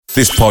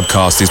This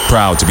podcast is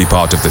proud to be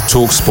part of the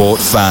TalkSport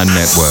Fan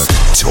Network.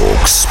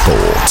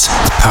 TalkSport.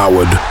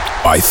 Powered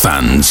by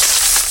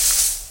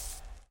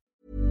fans.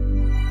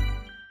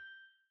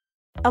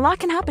 A lot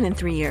can happen in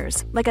 3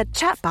 years. Like a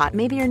chatbot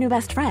may be your new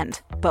best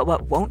friend. But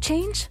what won't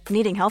change?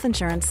 Needing health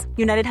insurance.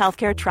 United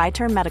Healthcare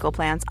Tri-Term Medical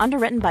Plans,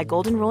 underwritten by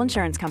Golden Rule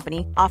Insurance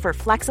Company, offer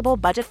flexible,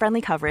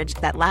 budget-friendly coverage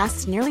that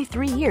lasts nearly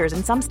 3 years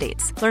in some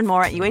states. Learn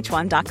more at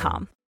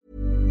uh1.com.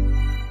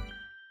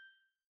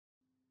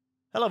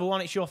 Hello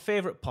everyone, it's your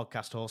favourite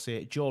podcast host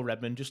here, Joe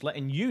Redmond, just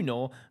letting you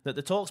know that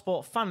the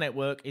TalkSport Fan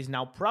Network is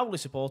now proudly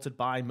supported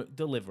by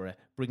McDelivery,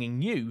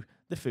 bringing you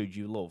the food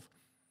you love.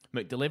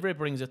 McDelivery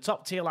brings a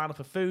top-tier lineup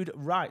of food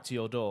right to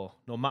your door.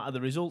 No matter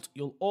the result,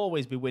 you'll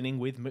always be winning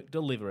with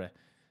McDelivery.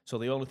 So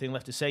the only thing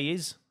left to say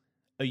is,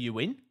 are you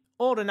in?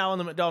 Order now on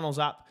the McDonald's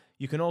app.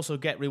 You can also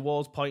get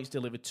rewards points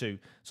delivered too,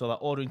 so that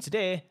ordering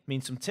today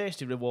means some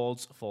tasty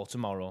rewards for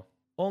tomorrow.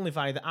 Only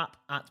via the app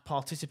at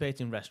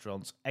participating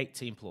restaurants,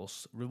 18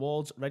 plus.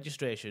 Rewards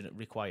registration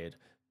required.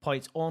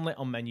 Points only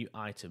on menu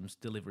items.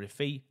 Delivery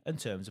fee and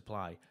terms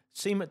apply.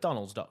 See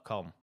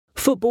mcdonalds.com.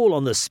 Football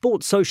on the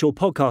Sports Social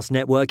Podcast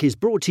Network is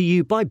brought to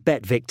you by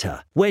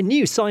BetVictor, where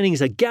new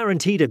signings are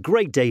guaranteed a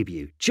great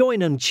debut.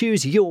 Join and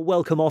choose your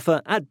welcome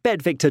offer at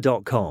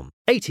betvictor.com.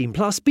 18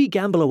 plus,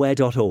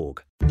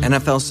 begambleaware.org.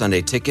 NFL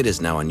Sunday Ticket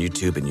is now on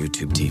YouTube and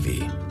YouTube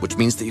TV, which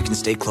means that you can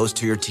stay close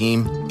to your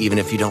team even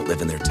if you don't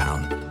live in their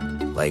town.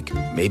 Like,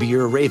 maybe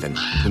you're a Raven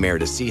who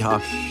married a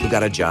Seahawk who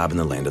got a job in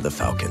the land of the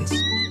Falcons.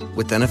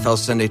 With NFL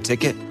Sunday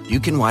Ticket, you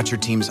can watch your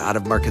team's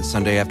out-of-market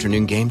Sunday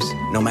afternoon games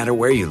no matter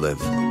where you live,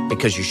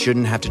 because you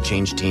shouldn't have to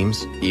change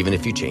teams, even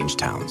if you change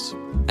towns.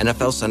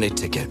 NFL Sunday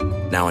Ticket,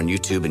 now on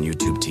YouTube and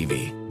YouTube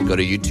TV. Go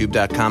to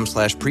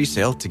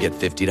youtube.com/presale to get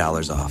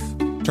 $50 off.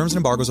 Terms and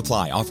embargoes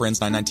apply. Offer ends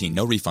 9/19.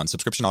 No refund.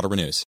 Subscription auto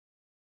renews.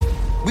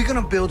 We're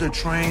gonna build a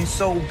train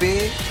so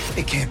big,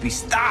 it can't be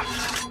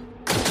stopped.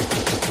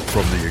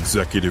 From the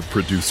executive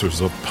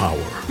producers of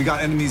Power. We got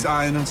enemies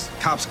eyeing us,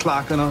 cops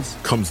clocking us.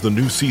 Comes the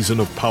new season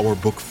of Power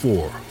Book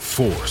 4,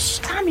 Force.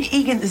 Tommy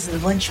Egan is the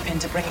linchpin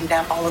to bringing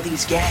down all of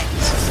these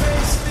gangs.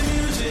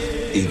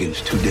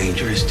 Egan's too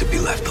dangerous to be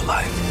left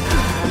alive.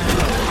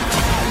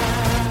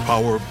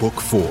 Power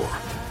Book 4,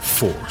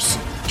 Force.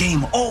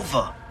 Game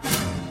over.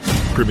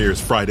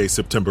 Premieres Friday,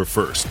 September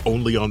 1st,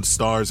 only on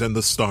Stars and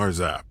the Stars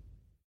app.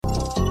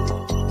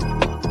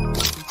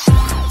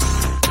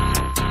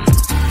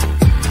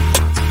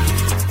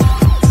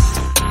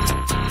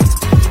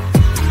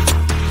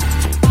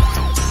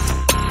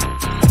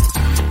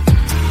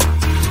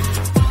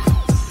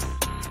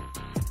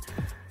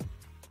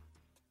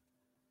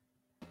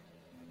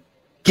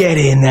 Get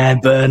in there,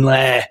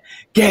 Burnley.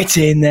 Get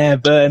in there,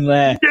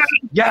 Burnley.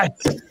 Yes.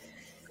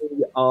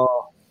 We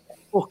are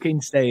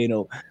fucking staying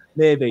up.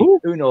 Maybe. Ooh.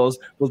 Who knows?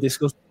 We'll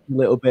discuss a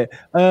little bit.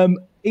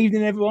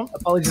 Evening, everyone.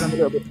 Apologies, I'm a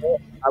little bit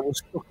late. I was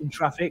stuck in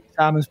traffic.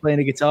 Simon's playing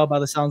a guitar by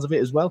the sounds of it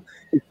as well.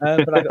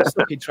 But I got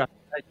stuck in traffic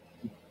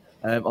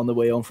on the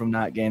way home from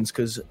night games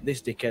because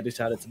this dickhead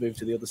decided to move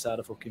to the other side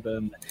of fucking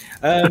Burnley.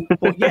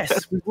 But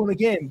yes, we've won a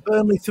game.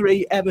 Burnley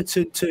 3,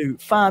 Everton 2.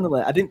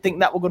 Finally, I didn't think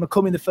that were going to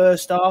come in the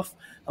first half.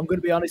 I'm going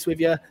to be honest with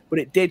you, but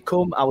it did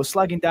come. I was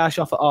slagging Dash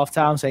off at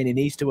half-time saying he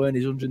needs to earn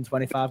his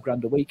 125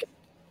 grand a week.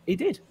 He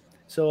did.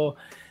 So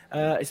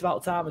it's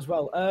about time as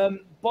well.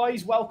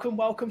 Boys,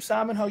 welcome.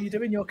 Simon, how are you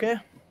doing? You okay?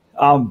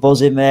 I'm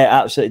buzzing, mate.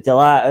 Absolutely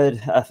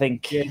delighted. I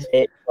think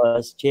it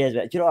was. Cheers,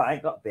 mate. Do you know what? I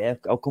ain't got beer.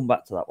 I'll come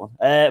back to that one.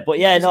 But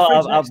yeah, no,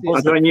 I'm buzzing.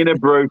 I'll join you in a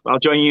brew.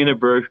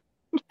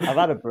 I've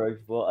had a brew,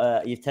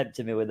 but you've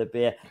tempted me with a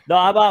beer. No,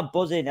 I'm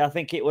buzzing. I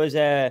think it was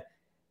a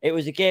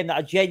game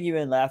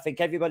that I think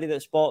everybody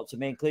that spoke to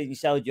me, including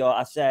yourself, Joe,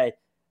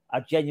 I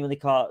genuinely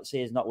can't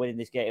see us not winning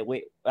this game.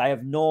 I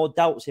have no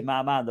doubts in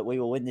my mind that we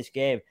will win this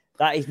game.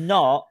 That is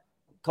not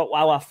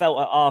how I felt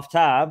at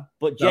half-time,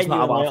 but that's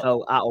genuinely... That's not how I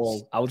felt at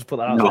all. I would just put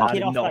that out there.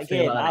 Kicking off that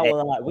game, I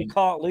was like, we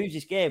can't lose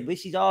this game.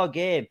 This is our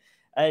game.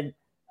 And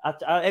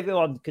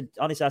everyone could...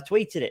 Honestly, I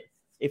tweeted it.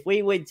 If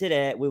we win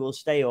today, we will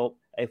stay up.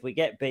 If we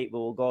get beat, we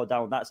will go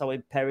down. That's how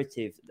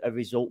imperative a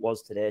result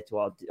was today to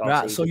our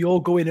right, season. So you're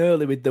going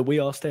early with the we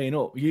are staying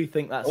up. You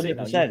think that's 100%, it?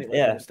 100%,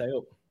 yeah. Stay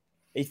up.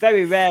 It's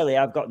very rarely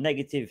I've got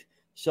negative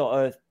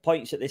sort of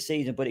points at this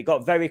season, but it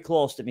got very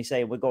close to me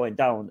saying we're going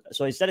down.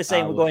 So instead of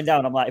saying we're going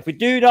down, I'm like, if we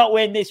do not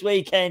win this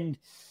weekend,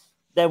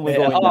 then we're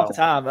going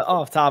down. At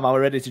half-time, I was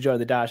ready to join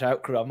the Dash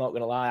Out crew. I'm not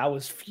going to lie. I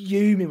was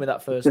fuming with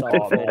that first half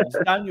performance.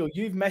 Daniel,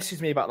 you've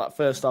messaged me about that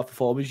first half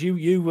performance.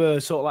 You were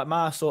sort of like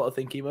my sort of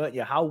thinking, weren't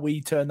you? How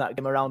we turned that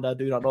game around, I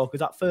do not know.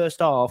 Because that first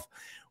half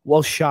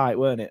was shite,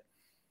 weren't it?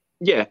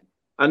 Yeah.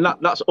 And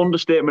that's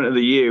understatement of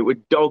the year. It was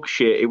dog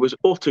shit. It was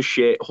utter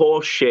shit,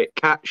 horse shit,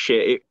 cat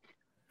shit.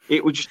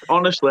 It was just,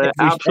 honestly,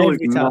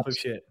 absolutely every type of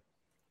shit.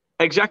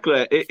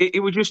 Exactly.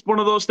 It was just one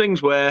of those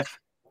things where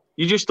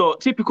you just thought,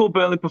 typical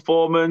Burnley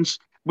performance.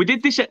 We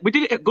did it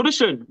at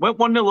Goodison, went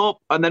 1-0 up,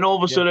 and then all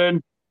of a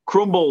sudden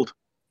crumbled.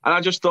 And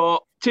I just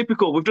thought,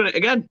 typical, we've done it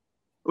again.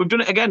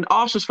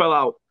 Arsenal fell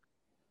out.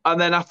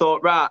 And then I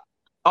thought, right,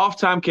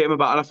 half-time came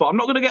about, and I thought, I'm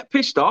not going to get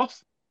pissed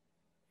off.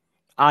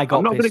 I got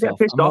I'm not going to pissed get off.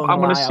 pissed off. I'm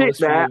going to sit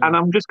there and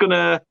I'm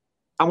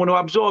I'm going to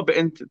absorb it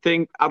and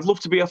think, I'd love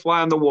to be a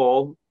fly on the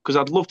wall because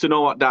I'd love to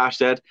know what Dash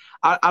said.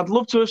 I'd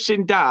love to have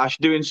seen Dash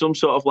doing some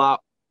sort of like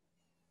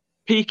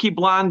Peaky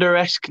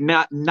Blinder-esque,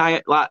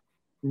 like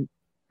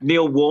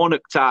Neil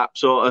Warnock type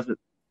sort of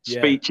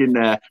speech in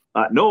there.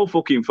 Like, no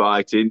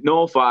fighting,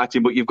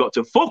 but you've got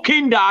to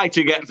fucking die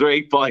to get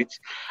 3 points.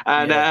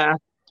 And at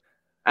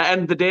the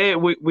end of the day,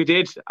 we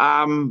did.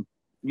 Well,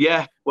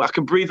 I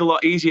can breathe a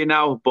lot easier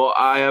now, but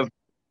I have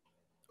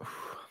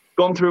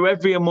gone through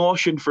every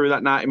emotion through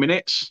that 90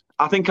 minutes.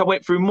 I think I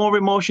went through more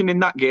emotion in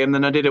that game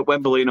than I did at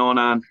Wembley in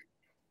 2009.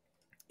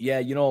 Yeah,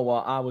 you know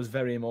what? I was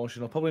very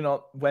emotional. Probably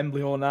not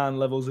Wembley 2009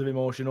 levels of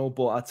emotional,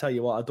 but I tell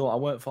you what, I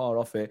weren't far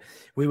off it.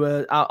 We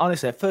were,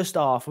 honestly, first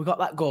half, we got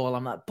that goal.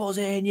 I'm like,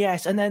 buzzing,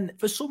 yes. And then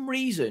for some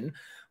reason,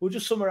 we'll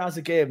just summarise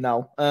the game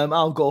now.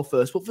 I'll go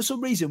first. But for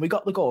some reason, we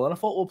got the goal, and I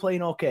thought we were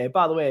playing okay.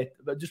 By the way,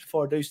 but just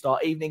before I do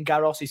start, evening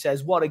Garros, he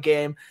says, what a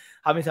game.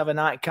 Having to have a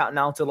nightcap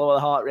now to lower the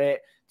heart rate.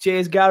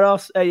 Cheers,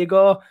 Garros. There you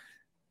go.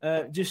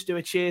 Just do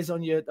a cheers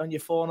on your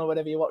phone or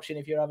whatever you're watching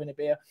if you're having a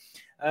beer.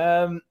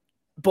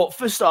 But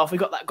first off, we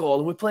got that goal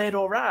and we played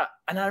all right.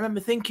 And I remember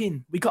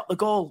thinking, we got the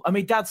goal. I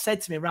mean, Dad said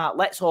to me, right,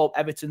 let's hope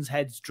Everton's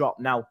heads drop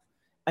now.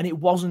 And it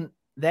wasn't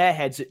their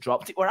heads that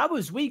dropped. It were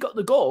ours. We got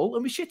the goal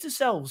and we shit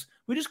ourselves.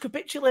 We just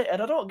capitulated.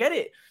 I don't get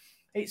it.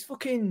 It's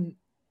fucking...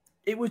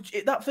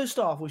 that first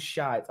half was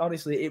shite.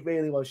 Honestly, it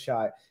really was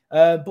shite.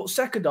 But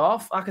second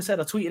half, like I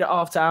said, I tweeted at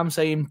half time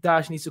saying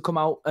Dash needs to come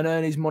out and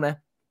earn his money.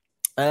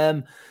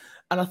 And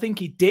I think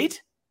he did.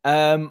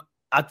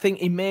 I think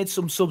he made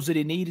some subs that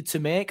he needed to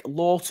make.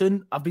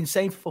 Lawton, I've been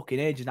saying for fucking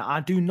ages now, I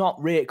do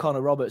not rate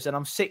Connor Roberts, and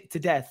I'm sick to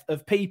death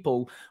of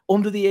people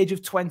under the age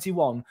of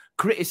 21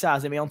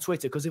 criticising me on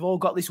Twitter because they've all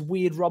got this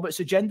weird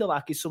Roberts agenda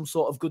like he's some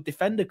sort of good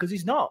defender, because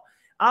he's not.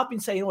 I've been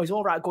saying, he's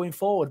all right going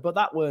forward, but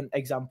that weren't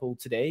example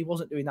today. He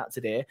wasn't doing that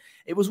today.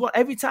 It was what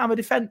every time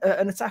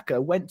an attacker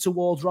went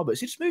towards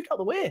Roberts, he just moved out of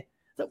the way.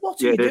 Like, what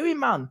are you doing,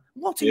 man?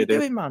 What are you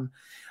doing, man?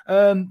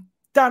 Dan,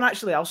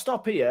 actually, I'll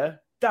stop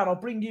here. Dan, I'll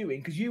bring you in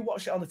because you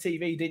watched it on the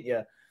TV, didn't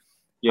you?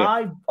 Yeah.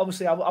 I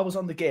was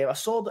on the game. I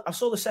saw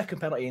the second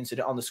penalty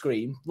incident on the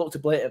screen. Looked a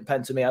blatant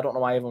pen to me. I don't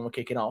know why everyone were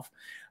kicking off.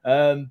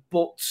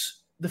 But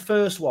the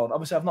first one,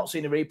 obviously, I've not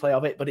seen a replay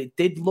of it, but it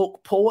did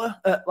look poor,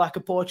 like a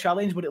poor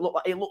challenge. But it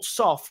looked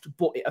soft,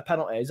 but a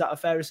penalty. Is that a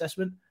fair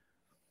assessment?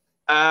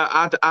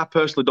 I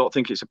personally don't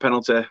think it's a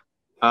penalty.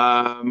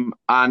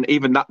 And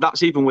even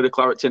that's even with the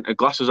claret tinted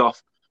glasses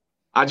off.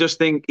 I just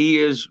think he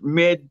has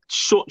made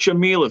such a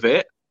meal of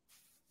it.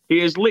 He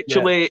is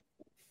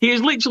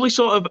literally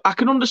sort of, I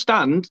can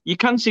understand, you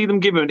can see them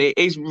given, it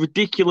is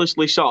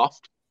ridiculously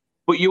soft,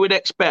 but you would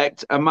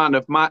expect a man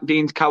of Mark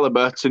Dean's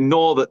calibre to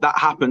know that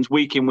happens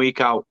week in,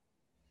 week out.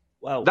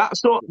 Well, that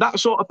sort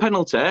of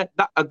penalty,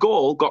 a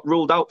goal got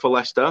ruled out for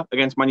Leicester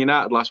against Man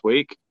United last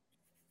week,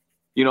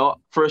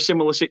 for a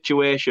similar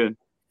situation.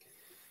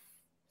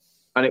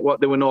 And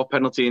there were no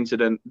penalty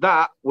incident.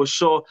 That was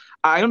so,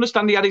 I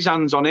understand he had his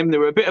hands on him. There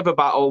were a bit of a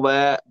battle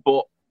there,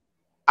 but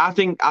I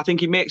think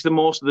he makes the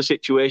most of the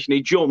situation.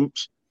 He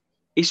jumps.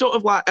 He sort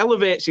of like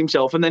elevates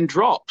himself and then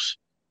drops.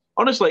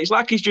 Honestly, it's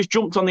like he's just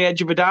jumped on the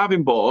edge of a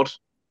diving board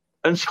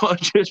and sort of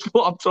just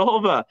flopped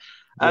over.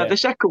 Yeah. The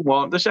second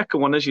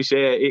one, as you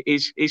say,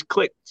 he's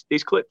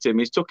clipped him.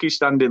 He's took his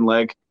standing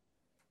leg.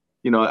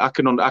 I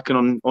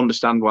can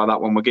understand why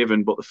that one were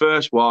given, but the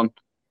first one,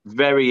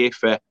 very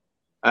iffy.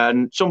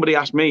 And somebody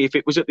asked me if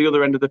it was at the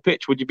other end of the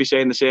pitch, would you be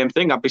saying the same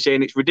thing? I'd be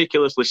saying it's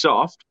ridiculously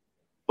soft.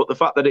 But the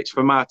fact that it's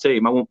for my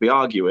team, I won't be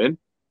arguing.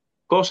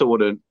 Of course I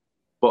wouldn't.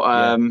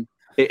 But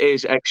it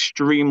is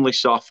extremely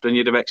soft, and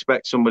you'd have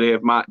expected somebody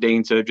of Mark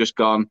Dean to have just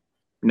gone,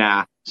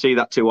 nah, see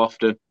that too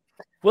often.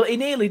 Well, he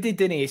nearly did,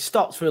 didn't he? He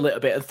stopped for a little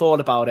bit and thought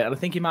about it, and I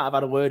think he might have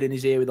had a word in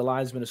his ear with the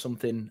linesman or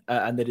something,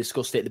 and they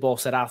discussed it. They both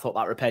said, I thought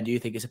that were a pen. Do you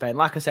think it's a pen?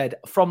 Like I said,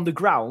 from the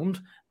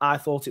ground, I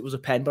thought it was a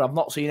pen, but I've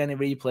not seen any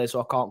replay,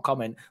 so I can't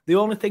comment. The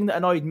only thing that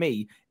annoyed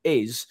me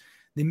is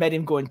they made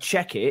him go and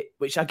check it,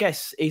 which I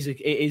guess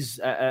is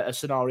a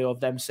scenario of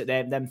them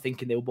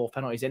thinking they were both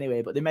penalties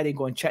anyway, but they made him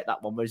go and check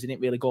that one, whereas he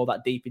didn't really go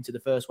that deep into the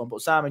first one.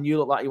 But Simon, you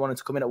look like you wanted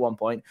to come in at one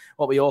point.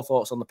 What were your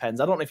thoughts on the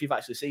pens? I don't know if you've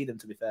actually seen them,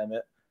 to be fair,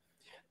 mate.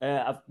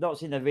 I've not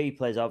seen the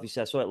replays,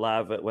 obviously. I saw it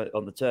live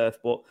on the turf,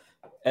 but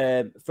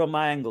from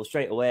my angle,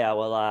 straight away, I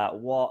was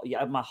like, what?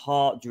 Yeah, my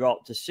heart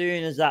dropped as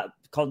soon as that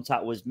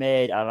contact was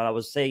made. And I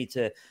was saying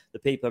to the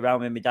people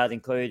around me, my dad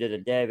included,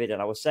 and David, and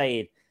I was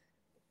saying,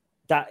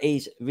 that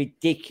is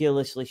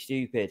ridiculously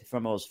stupid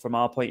from us, from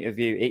our point of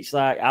view. It's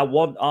like, I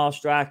want our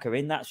striker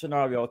in that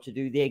scenario to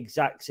do the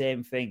exact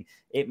same thing.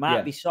 It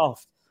might be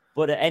soft,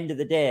 but at the end of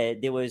the day,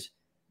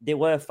 there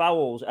were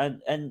fouls.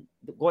 And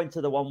going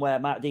to the one where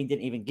Matt Dean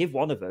didn't even give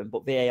one of them,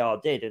 but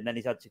VAR did, and then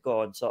he's had to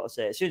go and sort of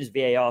say, as soon as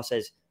VAR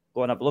says,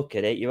 go and have a look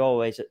at it, you're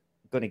always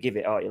going to give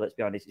it, aren't you? Let's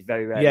be honest, it's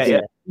very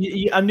rare.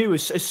 I knew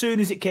as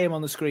soon as it came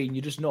on the screen,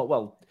 you just know,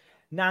 well,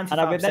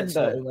 95%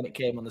 certain when it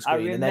came on the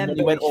screen, and then when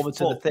he went over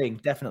to the thing,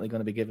 definitely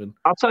going to be given.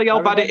 I'll tell you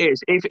how bad it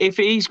is. If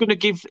he's going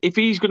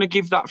to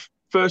give that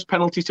first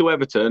penalty to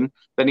Everton,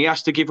 then he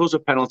has to give us a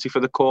penalty for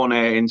the corner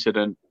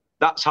incident.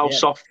 That's how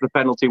soft the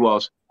penalty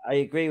was. I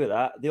agree with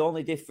that. The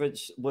only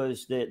difference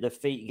was the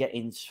feet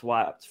getting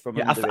swiped from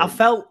under I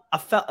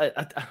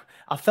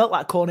felt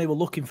like Cornet were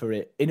looking for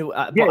it. But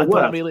I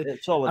don't really.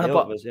 It's all with the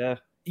others, yeah.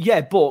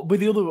 Yeah, but with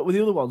the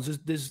other ones,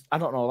 there's I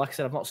don't know. Like I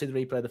said, I've not seen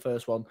the replay of the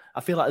first one.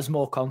 I feel like there's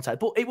more contact.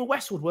 But it was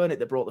Westwood, weren't it,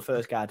 that brought the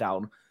first guy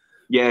down?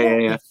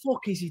 Yeah. What the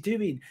fuck is he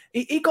doing?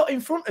 He got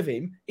in front of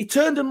him. He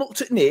turned and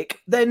looked at Nick.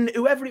 Then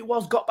whoever it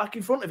was got back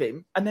in front of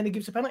him, and then he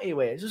gives a penalty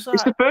away. It's just like,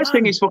 it's the first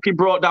thing he's fucking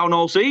brought down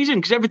all season,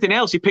 because everything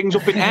else he pings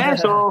up in air.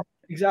 So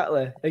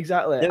exactly.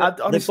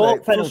 The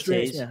both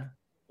penalties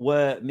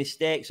were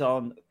mistakes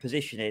on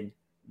positioning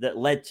that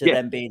led to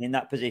them being in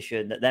that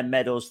position. That then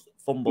made us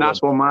fumble.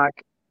 That's one,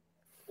 Mike.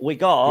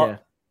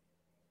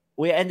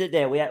 We ended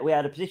there. We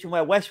had a position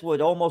where Westwood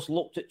almost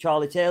looked at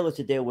Charlie Taylor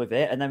to deal with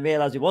it, and then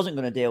realised he wasn't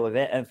going to deal with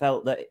it, and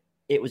felt that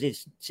it was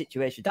his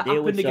situation to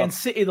deal with. That happened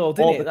against City, though,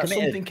 didn't it? That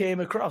something came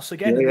across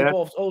again, and they're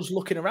both always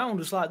looking around,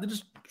 just like they're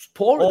just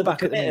pouring at the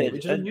back of the net,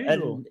 which is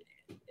unusual. And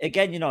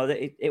again,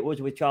 it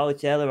was with Charlie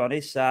Taylor on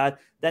his side.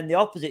 Then the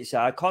opposite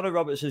side, Connor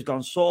Roberts has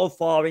gone so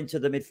far into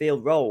the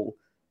midfield role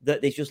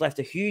that they've just left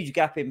a huge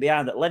gap in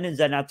behind that Lennon's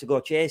then had to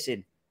go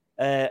chasing.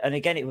 And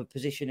again, it was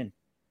positioning.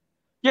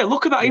 Yeah,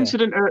 look at that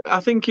incident. I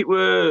think it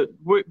were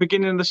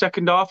beginning of the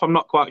second half. I'm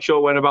not quite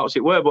sure whenabouts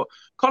it were, but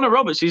Connor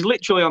Roberts is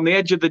literally on the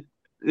edge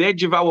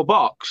of our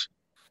box.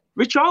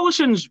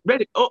 Richarlison's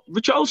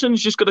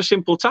just got a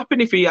simple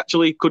tapping if he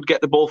actually could get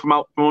the ball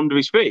from under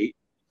his feet.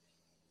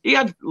 He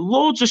had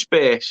loads of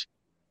space,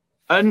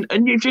 and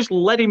you just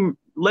let him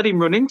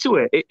run into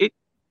it.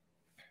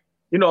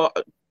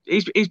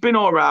 He's been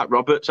all right,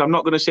 Roberts. I'm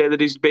not going to say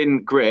that he's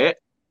been great.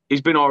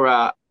 He's been all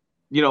right.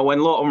 When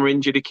Lawton were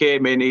injured, he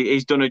came in,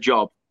 he's done a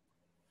job.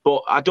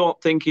 But I don't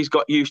think he's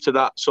got used to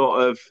that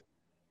sort of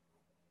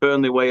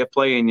Burnley way of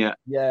playing yet.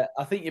 Yeah,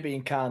 I think you're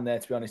being kind there,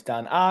 to be honest,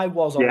 Dan. I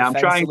was on the fence.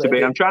 I'm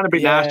trying to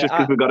be nice just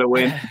because we've got to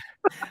win.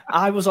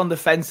 I was on the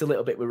fence a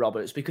little bit with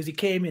Roberts because he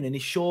came in and he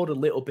showed a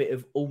little bit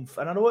of oomph.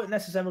 And I wasn't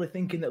necessarily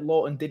thinking that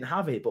Lawton didn't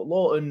have it, but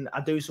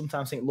I do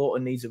sometimes think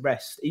Lawton needs a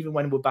rest. Even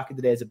when we're back in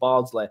the days of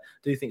Bardsley, I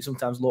do think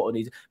sometimes Lawton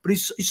needs it. But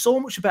he's so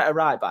much better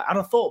right back. And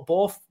I thought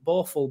both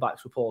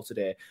fullbacks were poor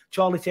today.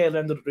 Charlie Taylor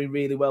ended up doing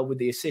really well with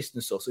the assist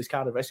and stuff, so he's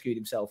kind of rescued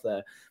himself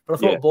there. But I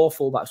thought both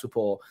fullbacks were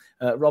poor.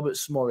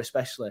 Roberts more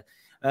especially.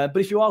 But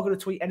if you are going to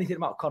tweet anything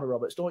about Connor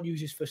Roberts, don't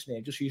use his first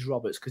name, just use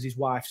Roberts, because his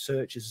wife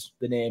searches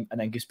the name and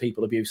then gives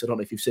people abuse. I don't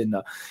know if you've seen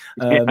that.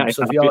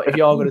 So if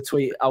you're going to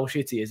tweet how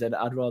shit he is, then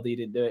I'd rather you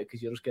didn't do it,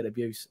 because you'll just get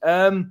abuse.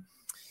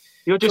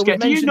 You'll just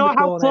do you know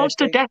how close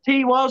to death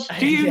he was?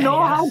 Do you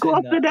know how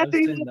close to death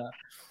he was?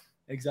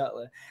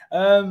 Exactly.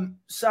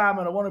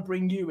 Simon, I want to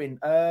bring you in.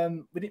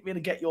 We didn't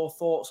really get your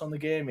thoughts on the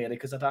game, really,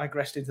 because I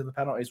digressed into the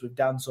penalties with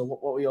Dan. So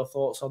what were your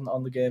thoughts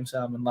on the game,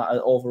 Simon,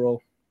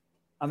 overall?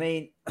 I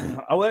mean,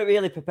 I weren't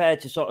really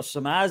prepared to sort of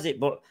surmise it,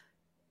 but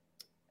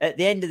at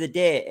the end of the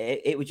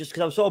day, it was just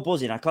because I was so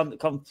buzzing. I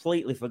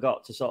completely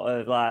forgot to sort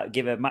of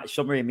give a match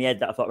summary in my head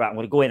that I thought, right, I'm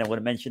going to go in, I'm going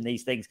to mention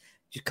these things.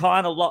 Just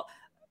kind of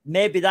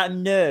maybe that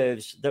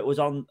nerves that was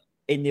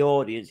in the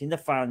audience, in the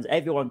fans,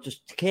 everyone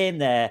just came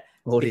there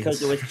because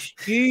there were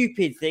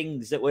stupid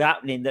things that were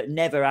happening that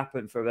never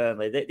happened for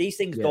Burnley. These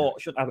things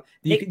shouldn't happen.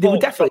 They were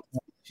definitely,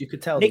 you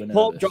could tell. Nick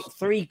Pope dropped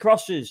 3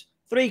 crosses.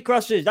 3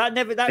 crosses.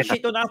 That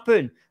shit don't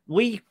happen.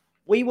 We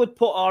would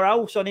put our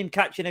house on him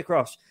catching a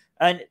cross.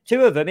 And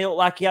 2 of them, he looked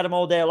like he had them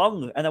all day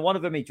long. And then one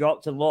of them he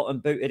dropped and Lawton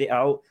booted it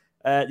out.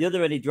 The other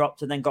one he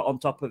dropped and then got on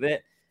top of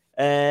it.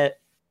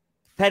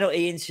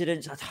 Penalty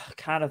incidents,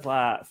 kind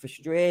of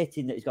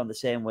frustrating that he's gone the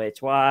same way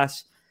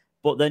twice.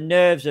 But the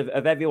nerves of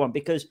everyone,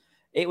 because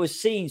it was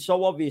seen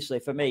so obviously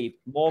for me,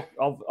 more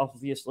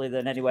obviously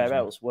than anywhere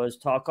else, was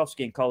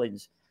Tarkowski and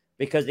Collins.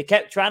 Because they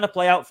kept trying to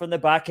play out from the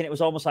back and it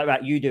was almost like,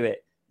 right, you do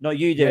it. No,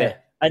 you do it.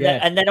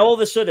 And then all of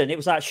a sudden, it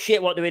was like,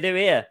 shit, what do we do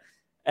here?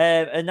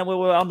 And then we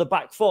were on the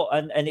back foot,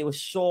 and it was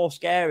so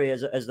scary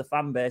as the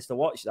fan base to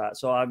watch that.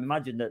 So I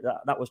imagine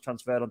that was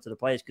transferred onto the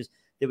players because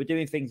they were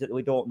doing things that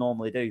we don't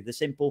normally do. The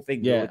simple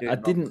things that we're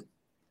doing.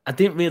 I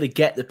didn't really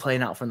get the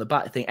playing out from the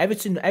back thing.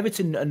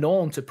 Everton are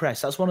known to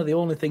press. That's one of the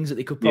only things that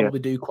they could probably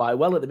do quite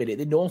well at the minute.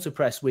 They're known to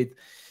press with...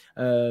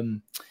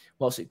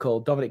 what's it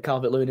called? Dominic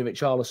Calvert-Lewin and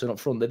Richarlison up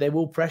front. They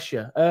will press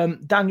you.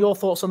 Dan, your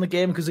thoughts on the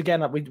game? Because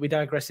again, we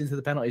digressed into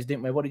the penalties,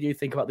 didn't we? What did you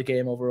think about the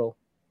game overall?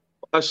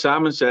 As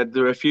Simon said,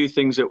 there are a few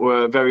things that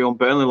were very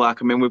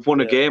un-Burnley-like. I mean, we've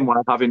won a game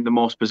while having the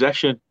most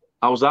possession.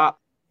 How's that?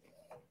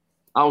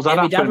 How's that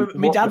happen?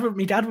 My dad were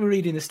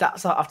reading the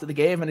stats out after the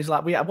game, and he's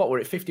like, we're at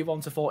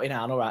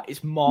 51-49. All right,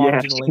 it's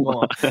marginally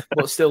more,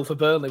 but still for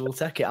Burnley, we'll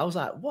take it. I was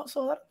like, what's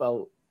all that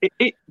about?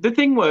 The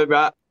thing were,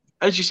 right,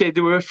 as you said,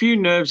 there were a few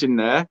nerves in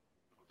there.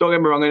 Don't get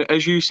me wrong,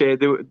 as you say,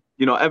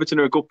 Everton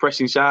are a good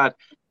pressing side.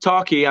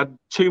 Tarky had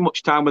too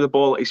much time with the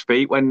ball at his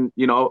feet when,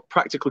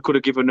 practically could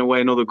have given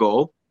away another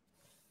goal.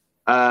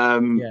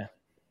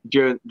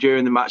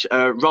 during the match.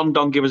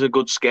 Rondon gave us a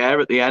good scare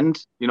at the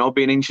end,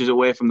 being inches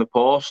away from the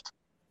post.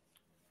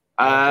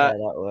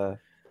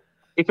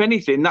 If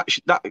anything,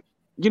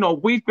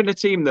 we've been a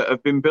team that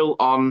have been built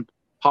on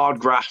hard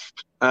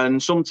graft,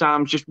 and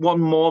sometimes just one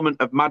moment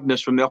of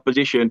madness from the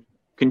opposition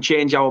can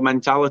change our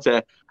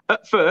mentality.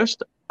 At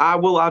first, I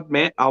will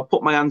admit, I'll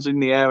put my hands in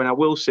the air and I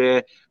will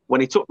say,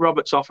 when he took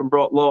Roberts off and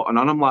brought Lawton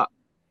on, I'm like,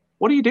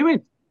 what are you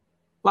doing?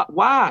 Like,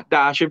 why,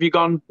 Dash, have you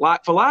gone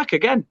like for like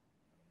again?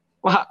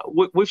 Like,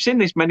 we've seen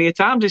this many a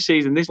times this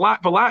season. This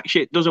like for like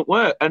shit doesn't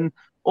work. And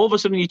all of a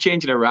sudden you're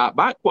changing a right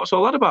back. What's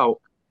all that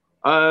about?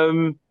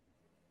 I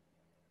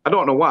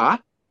don't know why,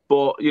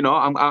 but,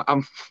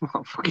 I'm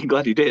fucking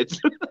glad he did.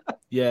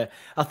 Yeah,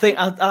 I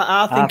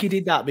think he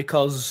did that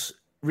because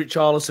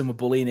Richarlison were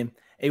bullying him.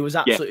 He was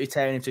absolutely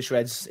tearing him to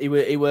shreds. He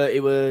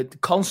were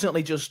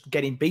constantly just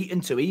getting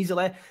beaten too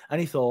easily. And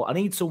he thought, I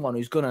need someone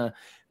who's going to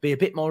be a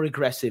bit more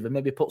aggressive and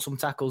maybe put some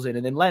tackles in.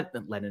 And then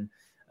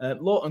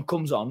Lawton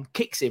comes on,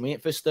 kicks him in the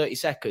first 30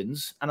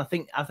 seconds. And I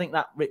think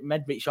that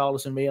made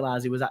Richarlison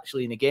realise he was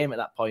actually in the game at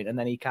that point. And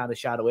then he kind of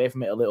shied away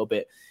from it a little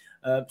bit.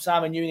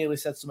 Simon, you nearly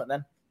said something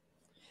then.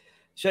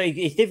 So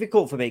it's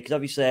difficult for me because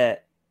obviously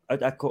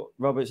I cut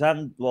Roberts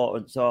and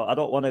Lawton, so I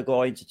don't want to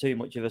go into too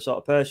much of a sort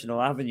of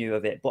personal avenue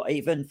of it. But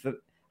even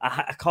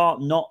I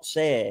can't not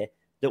say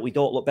that we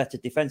don't look better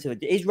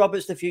defensively. Is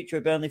Roberts the future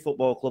of Burnley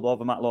Football Club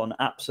over Matt Lawton?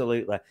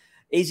 Absolutely.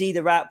 Is he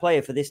the right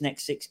player for this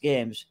next 6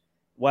 games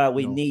where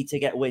we need to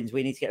get wins?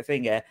 We need to get a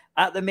finger.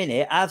 At the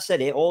minute, I've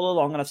said it all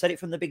along, and I've said it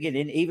from the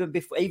beginning, even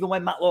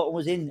when Matt Lawton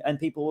was in and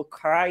people were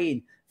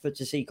crying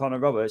to see Connor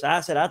Roberts,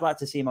 I said I'd like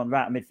to see him on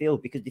right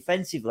midfield because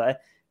defensively,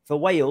 for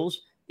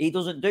Wales, he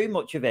doesn't do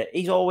much of it.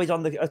 He's always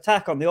on the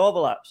attack, on the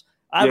overlaps.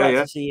 I'd like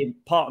to see him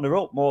partner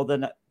up more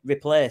than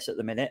replace at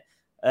the minute.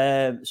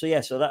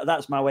 So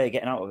that's my way of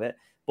getting out of it.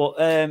 But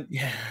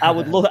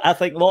I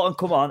think Lawton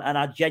come on, and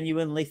I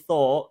genuinely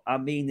thought, I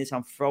mean this,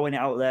 I'm throwing it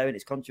out there, and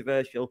it's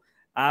controversial.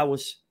 I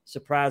was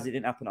surprised it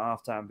didn't happen at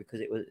halftime because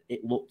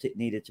it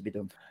needed to be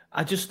done.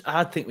 I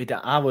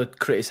was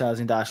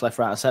criticising Dash left,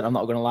 right, and centre. I'm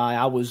not going to lie.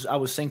 I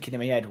was thinking in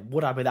my head,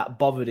 would I be that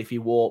bothered if he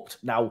walked?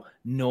 Now,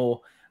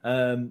 no.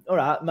 All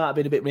right, might have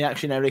been a bit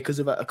reactionary because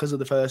of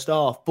the first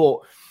half, but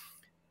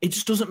it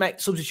just doesn't make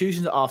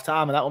substitutions at half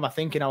time. And that was my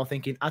thinking. I was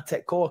thinking I'd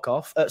take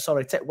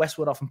take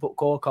Westwood off and put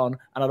Cork on,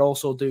 and I'd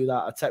also do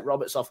that. I'd take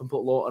Roberts off and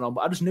put Lawton on,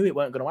 but I just knew it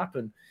weren't going to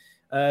happen.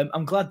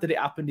 I'm glad that it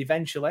happened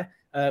eventually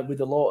with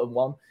the Lawton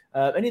one.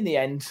 And in the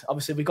end,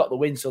 obviously, we got the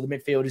win, so the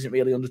midfield isn't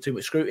really under too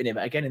much scrutiny.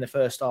 But again, in the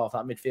first half,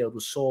 that midfield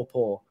was so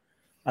poor.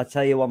 I'll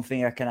tell you one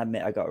thing I can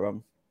admit I got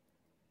wrong.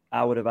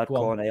 I would have had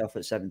Cornet off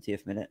at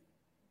 70th minute.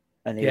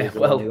 And he was the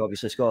one who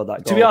obviously scored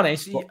that goal. To be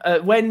honest,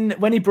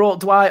 when he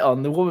brought Dwight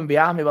on, the woman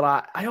behind me were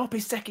like, I hope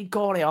he's taking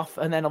Cornet off.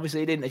 And then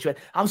obviously he didn't. She went,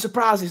 I'm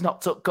surprised he's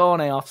not took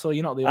Cornet off. So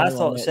you're not the only one. I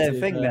thought the same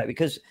thing, mate,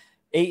 because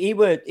he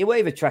were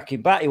even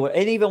tracking back.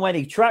 And even when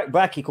he tracked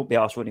back, he couldn't be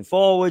arsed running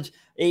forwards.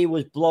 He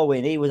was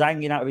blowing. He was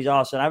hanging out of his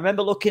arse. And I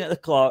remember looking at the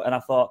clock and I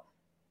thought,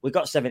 we've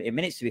got 70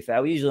 minutes to be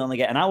fair. We usually only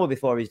get an hour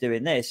before he's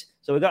doing this.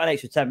 So we've got an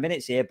extra 10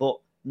 minutes here, but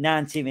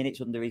 90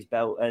 minutes under his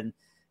belt. And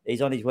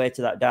he's on his way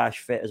to that Dash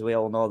fit, as we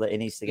all know that he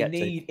needs to get to.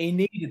 He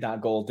needed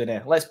that goal,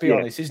 didn't he? Let's be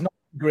honest. He's not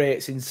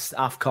great since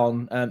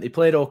AFCON. He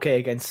played okay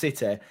against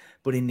City,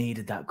 but he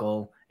needed that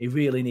goal. He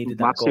really needed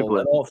that goal.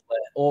 And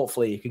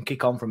hopefully he can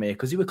kick on from here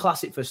because he was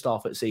classic first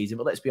half at the season.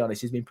 But let's be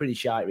honest, he's been pretty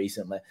shy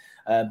recently.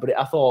 But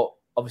I thought,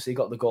 obviously, he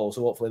got the goal,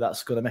 so hopefully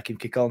that's going to make him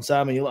kick on.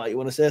 Simon, you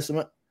want to say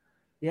something?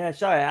 Yeah,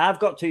 sorry. I've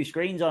got 2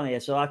 screens on here,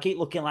 so I keep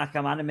looking like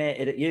I'm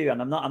animated at you,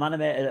 and I'm not. I'm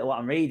animated at what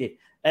I'm reading.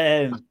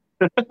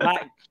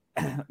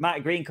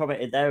 Matt Green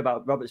commented there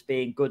about Roberts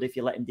being good if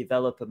you let him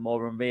develop and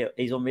more unreal.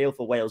 He's unreal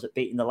for Wales at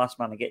beating the last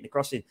man and getting the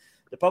crossing.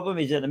 The problem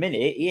is, in a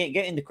minute, he ain't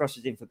getting the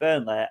crosses in for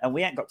Burnley, and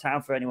we ain't got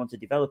time for anyone to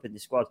develop in the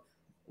squad.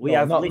 We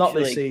have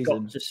literally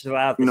got to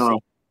survive this season.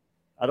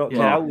 I don't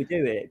care how we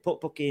do it.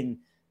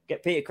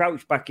 Get Peter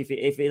Crouch back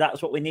if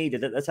that's what we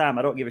needed at the time.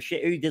 I don't give a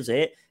shit who does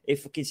it.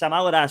 If fucking Sam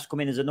Allardyce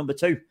come in as a number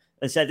 2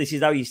 and said this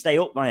is how you stay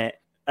up, mate,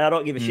 I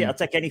don't give a shit. I'll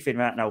take anything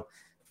right now.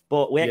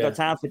 But we ain't got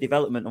time for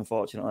development,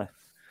 unfortunately.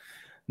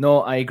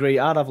 No, I agree.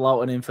 I'd have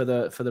Lawton in for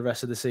the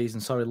rest of the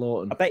season. Sorry,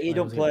 Lawton. I bet you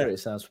don't play.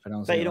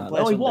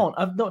 No, he won't.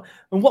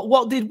 And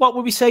what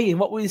were we saying?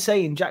 What were we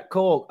saying, Jack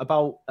Cork,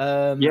 about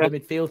the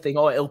midfield thing?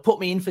 Oh, it'll put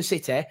me in for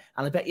City, and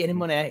I bet you any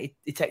money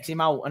he takes him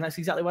out, and that's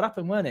exactly what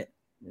happened, weren't it?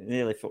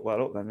 Nearly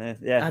football up then.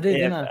 Yeah, I did,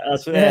 didn't I?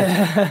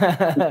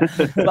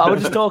 But I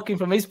was just talking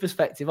from his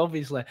perspective,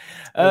 obviously.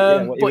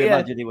 What you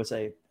imagined he was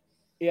saying.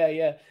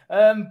 Yeah.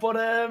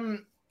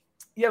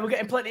 Yeah, we're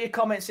getting plenty of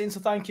comments in, so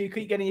thank you.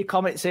 Keep getting your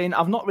comments in.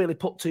 I've not really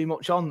put too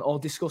much on or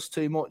discussed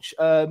too much.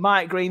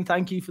 Mike Green,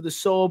 thank you for the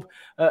sub.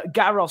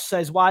 Garros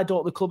says, why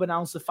don't the club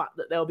announce the fact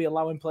that they'll be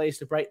allowing players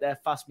to break their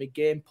fast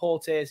mid-game? Poor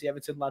taste, the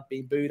Everton lad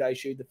being booed. I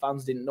assume the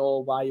fans didn't know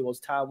why he was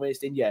time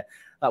wasting. Yeah,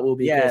 that will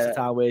be a case of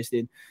time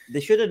wasting. They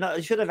should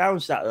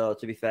announce that, though,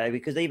 to be fair,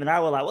 because even I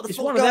was like, what the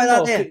fuck going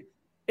on here?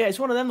 Yeah, it's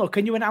one of them though.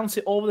 Can you announce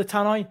it over the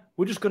tannoy?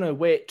 We're just going to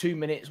wait 2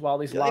 minutes while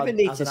this You don't lad even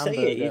need has to an say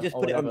it. You hamburger just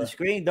or put it on whatever. the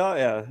screen, don't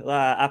you?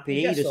 Like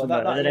Happy Eid or so, something.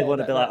 And then everyone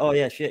would be like, oh,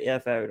 yeah, shit, yeah,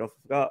 fair enough.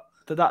 I forgot.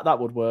 That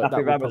would work. Happy That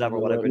would Ramadan or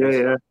probably whatever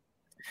work.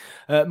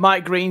 it is.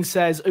 Mike Green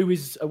says, who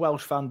is a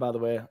Welsh fan, by the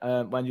way,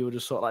 when you were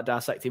just sort of like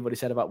dissecting what he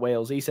said about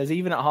Wales. He says,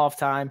 even at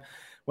half-time,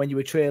 when you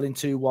were trailing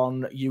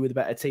 2-1, you were the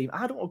better team.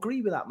 I don't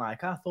agree with that,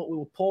 Mike. I thought we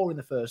were poor in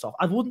the first half.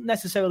 I wouldn't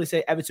necessarily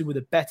say Everton were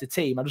the better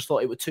team. I just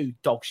thought it were two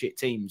dog shit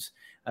teams.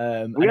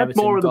 We had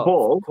more of the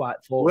ball.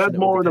 We had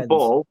more of the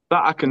ball.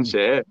 That I can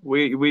say.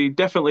 We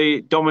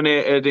definitely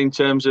dominated in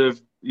terms of,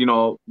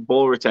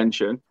 ball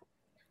retention,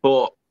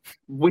 but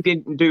we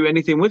didn't do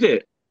anything with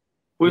it.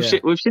 We've seen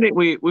it.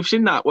 We've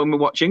seen that when we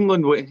watch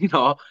England.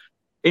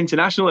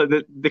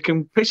 Internationally, they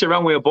can piss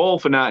around with a ball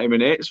for 90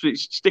 minutes,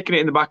 sticking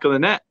it in the back of the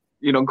net.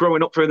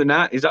 Growing up through the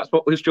 90s, that's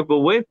what we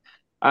struggle with.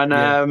 And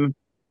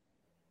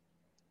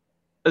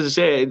as I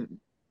say,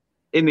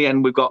 in the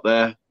end, we got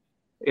there.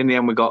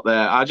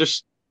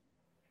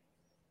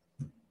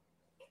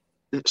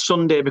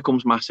 Sunday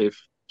becomes massive.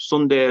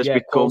 Sunday has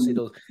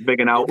become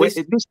big and out.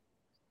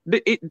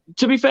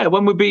 To be fair,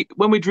 when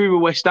we drew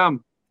with West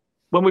Ham,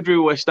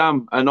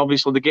 and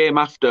obviously the game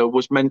after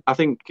was meant. I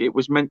think it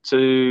was meant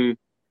to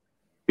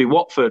be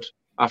Watford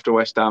after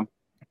West Ham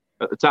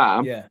at the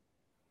time. Yeah.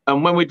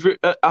 And when we drew,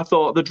 I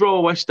thought the draw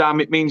West Ham,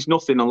 it means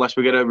nothing unless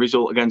we get a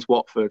result against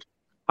Watford.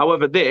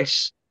 However,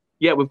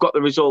 we've got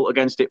the result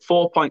against it.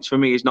 4 points for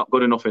me is not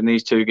good enough in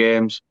these two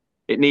games.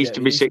 It needs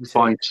to be 6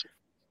 points.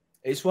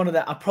 It's one of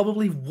that. I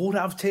probably would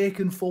have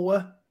taken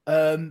 4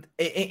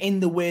 in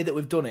the way that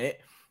we've done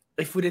it.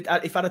 If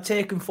I'd have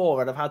taken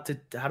 4, I'd have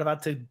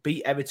had to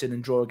beat Everton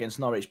and draw against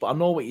Norwich. But I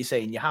know what you're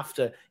saying. You have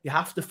to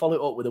follow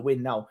it up with a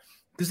win now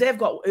because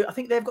I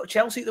think they've got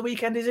Chelsea at the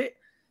weekend. Is it?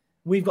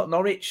 We've got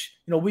Norwich.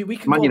 We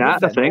can Man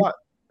United, I think.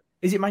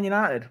 Is it Man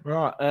United?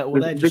 Right.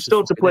 They're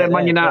still to play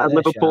Man United,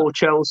 Liverpool,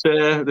 Chelsea.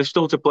 They're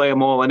still to play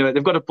them all. Anyway,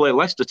 they've got to play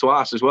Leicester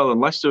twice as well,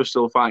 and Leicester are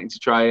still fighting to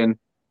try and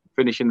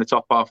finish in the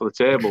top half of the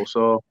table.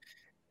 So,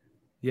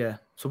 yeah.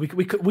 So we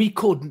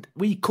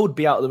could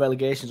be out of the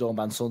relegation zone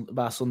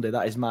by Sunday.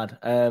 That is mad.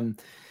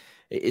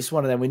 It's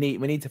one of them. We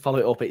need to follow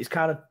it up. It's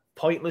kind of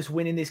pointless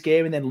winning this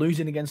game and then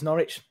losing against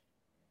Norwich.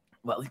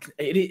 Well, have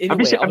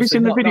you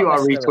seen the video I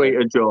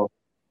retweeted, Joe?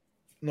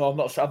 No, I'm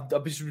not. I've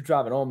been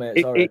driving home, mate.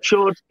 It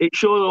showed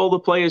all the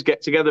players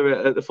get together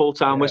at the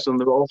full-time whistle, and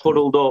they're all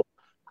huddled up.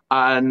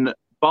 And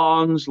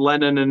Barnes,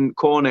 Lennon, and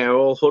Cornet are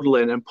all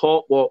huddling, and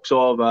Port walks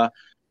over,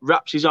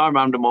 wraps his arm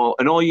around them all,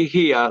 and all you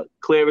hear,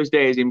 clear as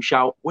day, is him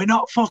shout, "We're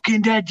not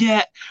fucking dead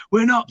yet.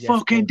 We're not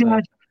fucking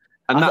dead."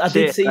 And I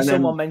did see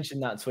someone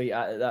mention that tweet,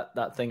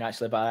 that thing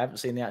actually, but I haven't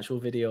seen the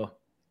actual video.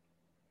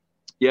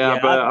 Yeah,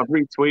 but I've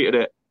retweeted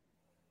it.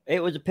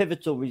 It was a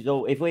pivotal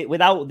result.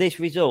 Without this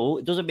result,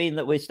 it doesn't mean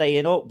that we're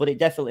staying up, but it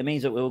definitely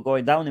means that we were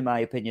going down, in my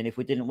opinion, if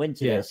we didn't win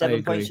today.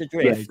 7 points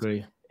adrift. I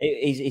agree.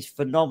 It's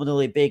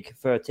phenomenally big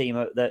for a team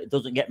that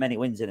doesn't get many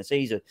wins in a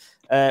season.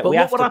 But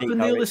look what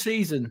happened the other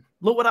season.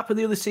 Look what happened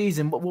the other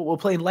season. We're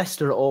playing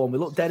Leicester at home. We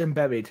looked dead and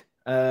buried.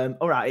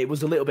 All right, it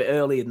was a little bit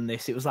earlier than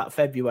this. It was like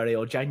February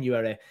or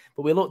January,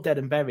 but we looked dead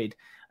and buried.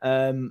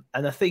 And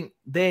I think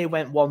they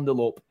went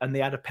 1-0 up and they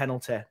had a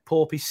penalty.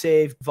 Popey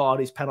saved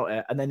Vardy's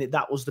penalty, and then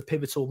that was the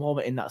pivotal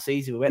moment in that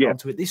season. We went on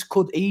to it. This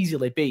could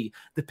easily be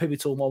the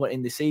pivotal moment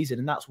in the season,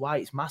 and that's why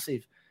it's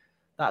massive.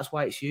 That's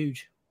why it's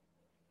huge.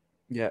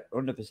 Yeah,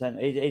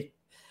 100%.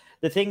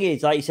 The thing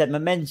is, like you said,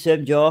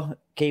 momentum, Joe,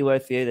 key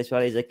word for you, this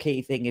one is a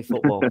key thing in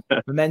football.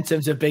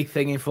 Momentum's a big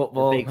thing in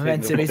football.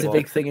 Momentum is a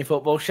big thing in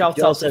football. Shout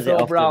out to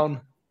Phil Brown.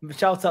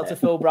 Shout out to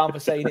Phil Brown for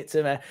saying it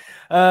to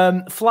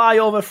me. Fly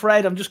over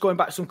Fred. I'm just going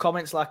back to some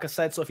comments, like I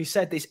said. So if he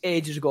said this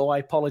ages ago, I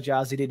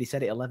apologise. He did. He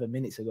said it 11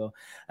 minutes ago.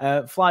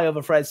 Fly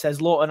over Fred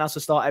says, Lawton has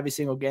to start every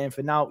single game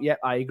for now. Yep,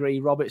 I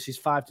agree. Roberts is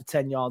 5 to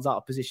 10 yards out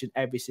of position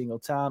every single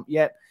time.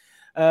 Yep.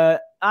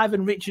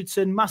 Ivan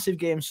Richardson, massive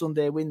game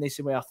Sunday, win this,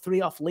 and we are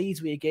 3 off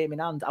Leeds with a game in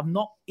hand. I've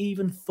not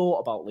even thought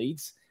about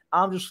Leeds.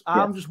 I'm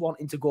just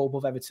wanting to go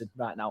above Everton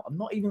right now. I've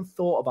not even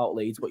thought about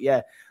Leeds, but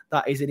yeah,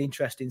 that is an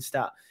interesting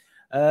stat.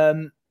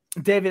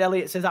 David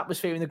Elliott says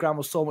atmosphere in the ground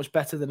was so much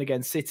better than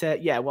against City.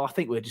 Yeah, well, I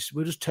think we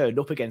just turned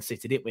up against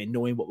City, didn't we?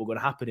 Knowing what was going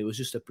to happen, it was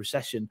just a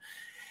procession.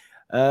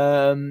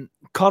 Connor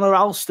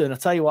Alston, I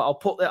tell you what,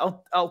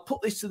 I'll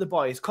put this to the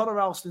boys. Connor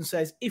Alston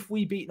says, if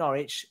we beat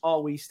Norwich,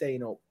 are we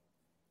staying up?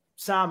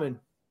 Simon,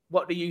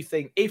 what do you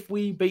think? If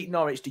we beat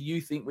Norwich, do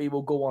you think we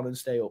will go on and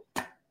stay up?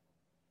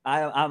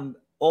 I'm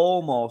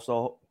almost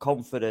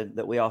confident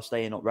that we are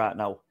staying up right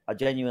now. I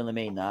genuinely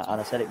mean that, and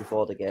I said it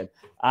before the game.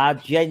 I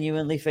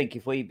genuinely think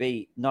if we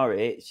beat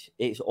Norwich,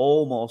 it's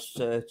almost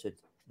certain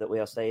that we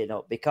are staying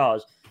up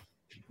because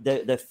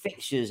the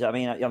fixtures, I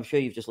mean, I'm sure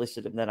you've just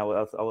listed them then, I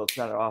will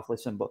try to half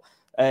listen, but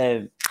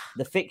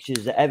the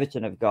fixtures that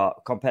Everton have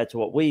got compared to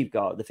what we've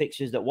got, the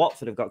fixtures that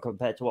Watford have got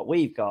compared to what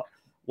we've got,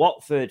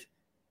 Watford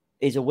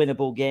is a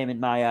winnable game in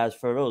my eyes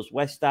for us.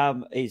 West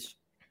Ham is,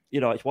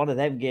 it's one of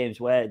them games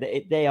where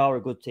they are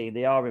a good team.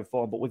 They are in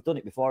form, but we've done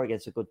it before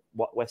against a good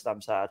West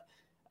Ham side.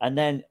 And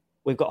then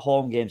we've got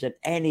home games, and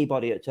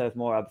anybody at Turf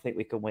Moor, I think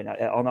we can win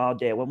on our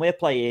day. When we're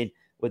playing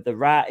with the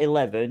right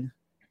 11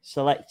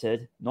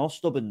 selected, no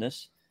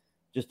stubbornness,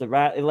 just the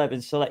right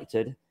 11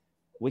 selected,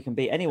 we can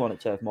beat anyone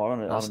at Turf Moor.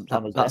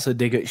 That's a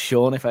dig at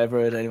Sean, if I ever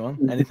heard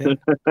anything.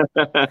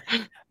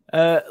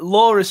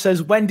 Laura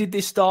says, when did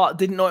this start?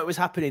 Didn't know it was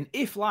happening.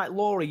 If, like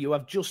Laura, you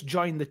have just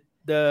joined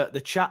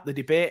the chat, the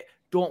debate,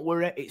 don't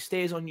worry. It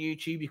stays on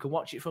YouTube. You can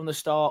watch it from the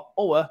start,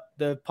 or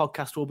the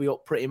podcast will be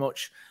up pretty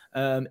much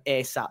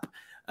ASAP.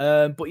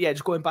 But yeah,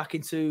 just going back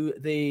into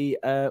the...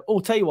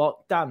 tell you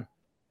what, Dan,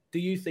 do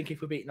you think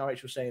if we beat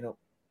Norwich, we're staying up?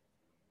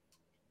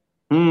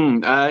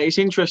 It's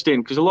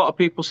interesting because a lot of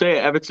people say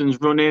Everton's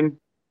running.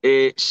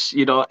 It's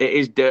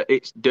it's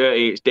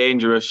dirty, it's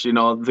dangerous.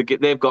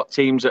 They've got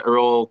teams that are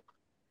all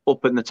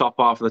up in the top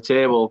half of the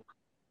table.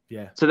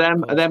 Yeah. To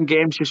them, are them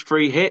games just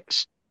free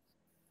hits?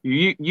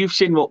 You've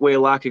seen what we're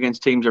like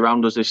against teams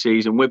around us this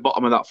season. We're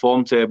bottom of that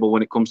form table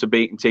when it comes to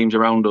beating teams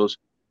around us.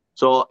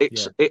 So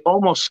it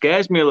almost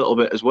scares me a little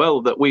bit as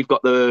well that we've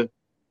got the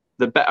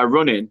better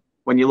running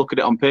when you look at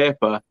it on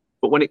paper.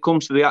 But when it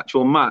comes to the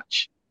actual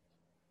match,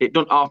 it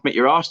doesn't half make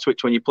your arse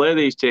twitch when you play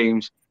these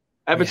teams.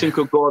 Everton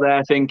could go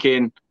there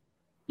thinking,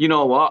 you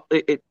know what,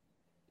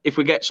 if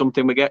we get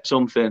something, we get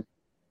something.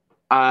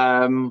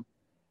 As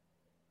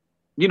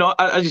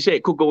you say,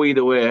 it could go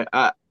either way.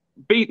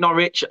 Beat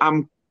Norwich,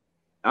 I'm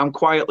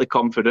quietly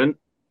confident.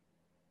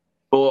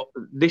 But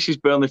this is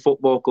Burnley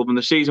Football Club, and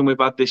the season we've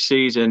had this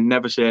season,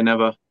 never say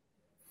never.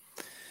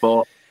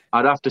 But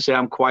I'd have to say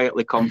I'm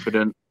quietly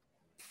confident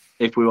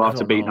if we were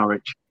to beat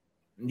Norwich.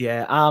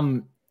 Yeah,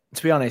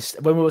 to be honest,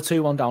 when we were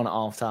 2-1 down at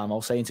half-time, I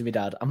was saying to my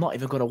dad, I'm not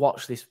even going to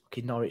watch this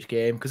fucking Norwich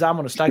game because I'm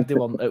on a stag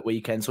do at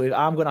weekend, so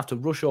I'm going to have to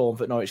rush home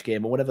for the Norwich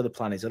game or whatever the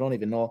plan is. I don't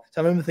even know.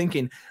 So I remember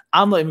thinking,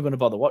 I'm not even going to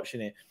bother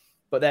watching it.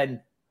 But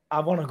then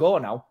I want to go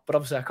now, but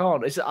obviously I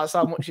can't. That's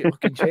how much it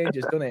fucking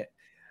changes, doesn't it?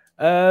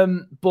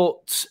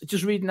 But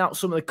just reading out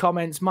some of the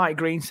comments, Mike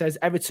Green says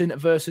Everton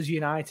versus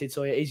United.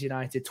 So it is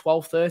United,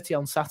 12:30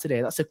 on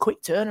Saturday. That's a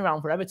quick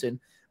turnaround for Everton.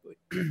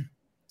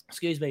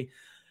 Excuse me.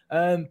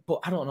 But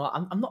I don't know.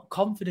 I'm not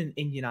confident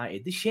in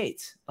United. This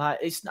shit. I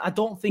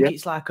don't think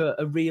it's like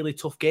a really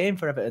tough game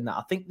for Everton.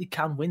 I think they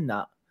can win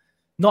that.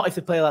 Not if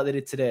they play like they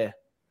did today.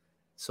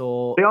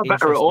 So they are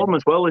better at home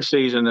as well this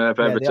season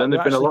for Everton.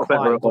 They've been a lot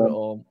better at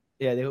home.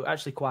 Yeah, they were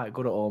actually quite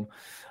good at home.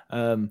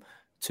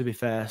 To be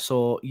fair,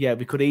 so yeah,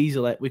 we could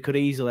easily.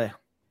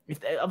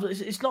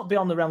 It's not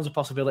beyond the realms of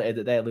possibility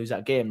that they lose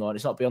that game, though, and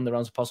it's not beyond the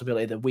realms of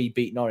possibility that we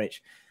beat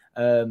Norwich.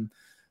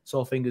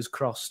 So fingers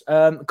crossed.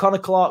 Connor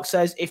Clark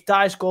says if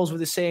Dice goes with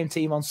the same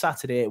team on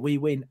Saturday, we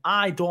win.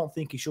 I don't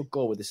think he should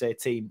go with the same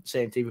team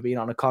for being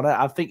on a Connor.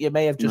 I think you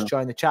may have just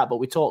joined the chat, but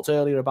we talked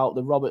earlier about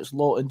the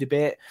Roberts-Lowton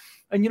debate,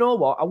 and you know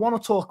what? I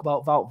want to talk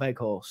about Wout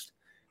Weghorst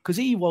because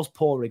he was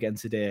poor again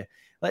today.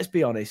 Let's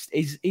be honest.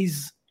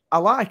 I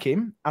like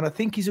him, and I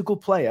think he's a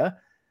good player,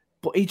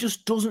 but he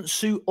just doesn't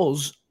suit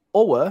us,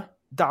 or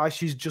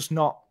Dyche is just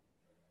not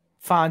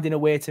finding a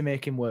way to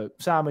make him work.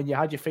 Simon, you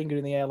had your finger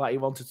in the air like you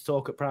wanted to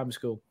talk at primary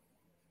school.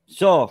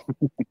 So,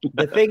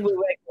 the thing with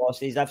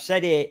Weghorst is, I've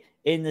said it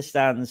in the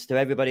stands to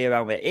everybody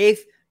around me,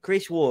 if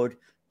Chris Wood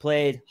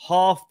played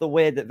half the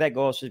way that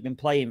Weghorst has been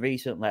playing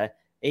recently,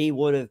 he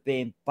would have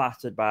been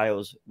battered by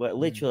us. But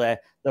literally,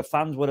 the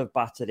fans would have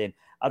battered him.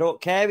 I don't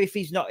care if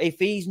he's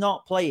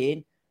not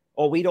playing,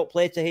 or we don't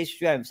play to his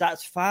strengths,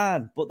 that's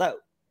fine. But that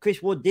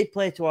Chris Wood did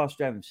play to our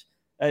strengths,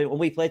 and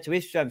we played to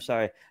his strengths,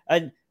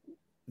 And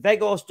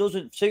Weghorst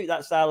doesn't suit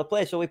that style of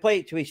play, so we play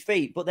it to his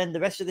feet, but then the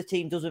rest of the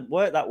team doesn't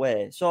work that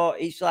way. So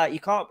it's like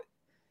you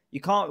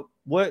can't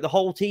work the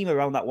whole team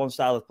around that one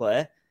style of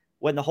play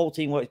when the whole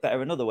team works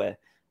better another way.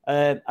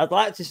 I'd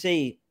like to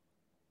see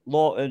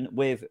Lowton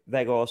with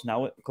Weghorst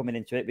now coming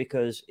into it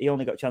because he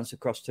only got a chance to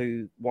cross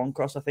 2-1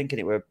 cross, I think, and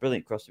it were a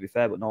brilliant cross to be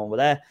fair, but no one were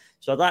there.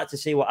 So I'd like to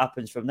see what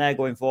happens from there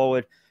going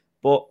forward.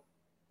 But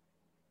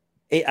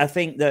I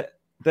think that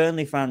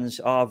Burnley fans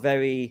are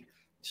very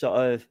sort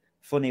of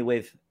funny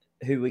with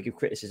who we give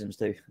criticisms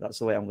to. That's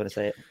the way I'm going to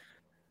say it.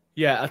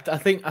 Yeah, I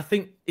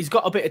think he's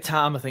got a bit of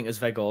time, I think, as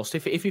Weghorst.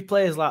 If he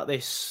plays like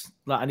this,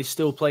 and he's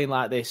still playing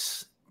like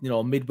this,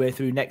 midway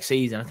through next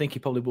season, I think he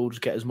probably will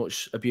just get as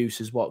much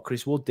abuse as what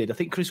Chris Wood did. I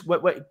think Chris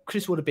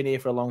would have been here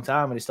for a long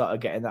time when he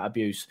started getting that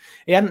abuse.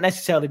 He hadn't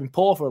necessarily been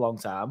poor for a long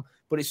time,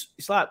 but it's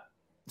like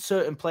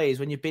certain players,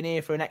 when you've been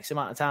here for an X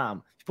amount of time,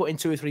 you put in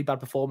 2 or 3 bad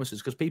performances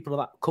because people are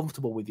that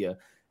comfortable with you.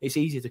 It's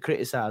easy to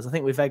criticise. I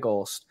think with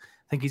Weghorst,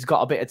 I think he's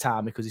got a bit of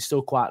time because he's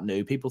still quite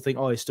new. People think,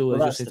 he's still... Well,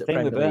 that's the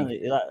thing with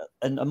Burnley.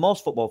 And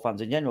most football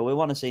fans in general, we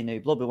want to see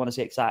new blood. We want to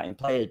see exciting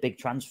players, big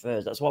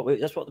transfers. That's what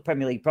the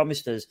Premier League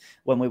promised us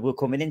when we were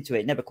coming into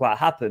it. It never quite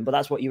happened, but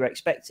that's what you were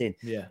expecting.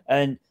 Yeah.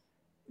 And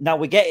now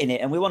we're getting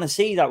it, and we want to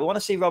see that. We want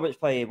to see Roberts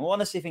playing. We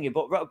want to see things.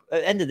 But at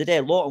the end of the day,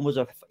 Lowton was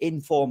an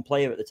informed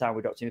player at the time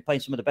we dropped him. He was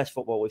playing some of the best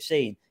football we've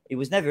seen. He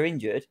was never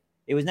injured.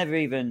 He was never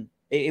even...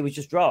 It was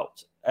just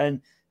dropped.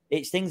 And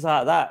it's things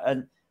like that.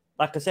 And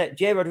like I said,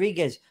 Jay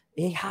Rodriguez...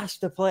 He has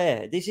to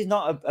play. This is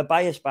not a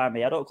bias by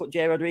me. I don't put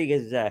Jay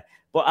Rodriguez there.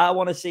 But I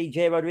want to see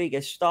Jay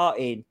Rodriguez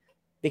starting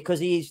because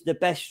he's the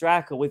best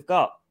striker we've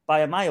got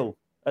by a mile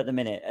at the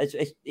minute.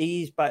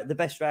 He's the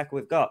best striker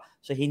we've got,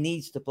 so he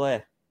needs to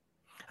play.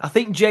 I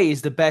think Jay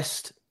is the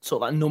best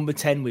sort of like number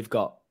 10 we've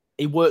got.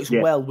 He works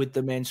well with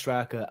the main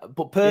striker.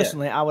 But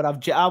personally, I would have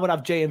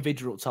Jay and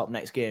Vidra up top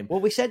next game. Well,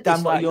 we said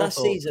this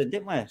last season,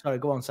 didn't we? Sorry,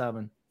 go on,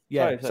 Simon.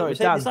 Yeah, sorry.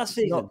 Dan, this last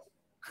season.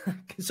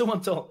 Can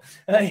someone talk?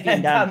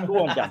 Dan,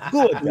 go on, Dan.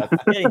 Go on, Dan.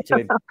 Get into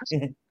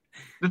him.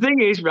 The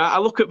thing is, right, I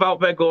look at Wout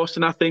Weghorst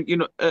and I think,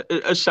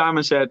 as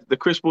Simon said, the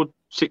Chris Wood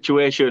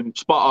situation,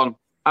 spot on,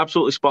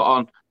 absolutely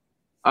spot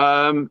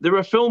on. There were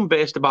a film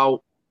based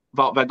about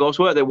Wout Weghorst,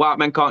 weren't they? White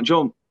Men Can't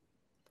Jump.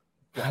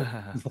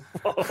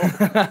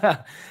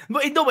 but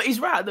he's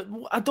right.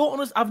 I don't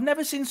understand. I've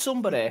never seen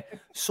somebody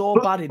so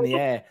bad in the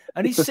air,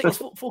 and he's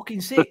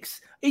 6'6".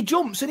 He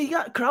jumps and he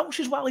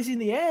crouches while he's in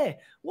the air.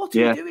 What are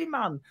you doing,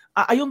 man?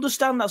 I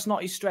understand that's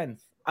not his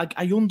strength.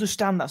 I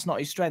understand that's not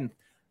his strength.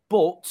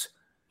 But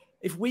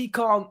if we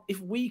can't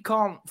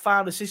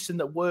find a system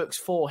that works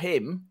for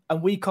him,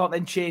 and we can't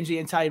then change the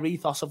entire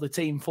ethos of the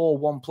team for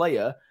one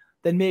player,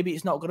 then maybe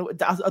it's not going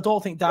to. I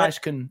don't think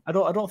Daesh can. I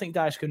don't think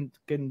Daesh can.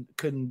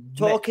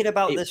 Talking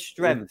about the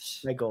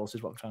strengths, Weghorst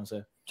is what I'm trying to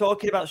say.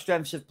 Talking about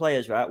strengths of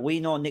players, right? We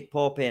know Nick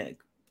Pope ain't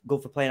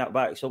good for playing out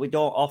back, so we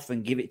don't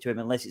often give it to him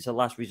unless it's a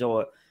last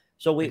resort.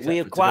 So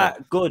we're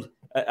quite good.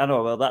 I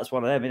know, well, that's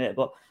one of them, isn't it?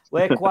 But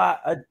we're quite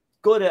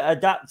good at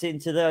adapting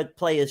to the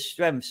players'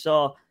 strengths.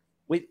 So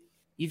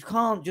you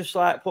can't just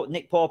like put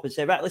Nick Pope and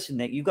say, right, listen,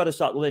 Nick, you've got to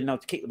start learning how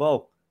to kick the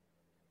ball.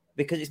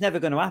 Because it's never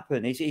going to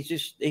happen. He's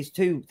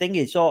too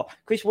thingy. So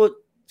Chris Wood.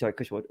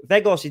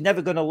 Weghorst is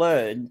never going to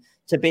learn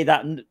to be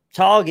that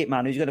target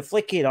man who's going to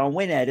flick it on,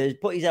 win headers,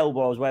 put his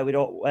elbows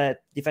where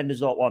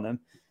defenders don't want them.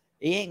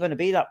 He ain't going to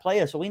be that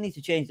player. So we need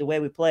to change the way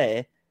we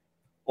play,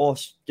 or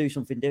do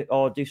something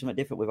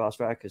different with our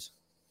strikers.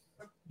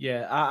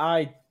 Yeah,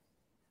 I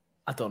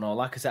don't know.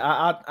 Like I said,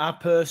 I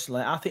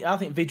personally, I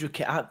think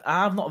Vidra.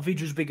 I'm not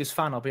Vidra's biggest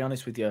fan. I'll be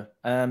honest with you.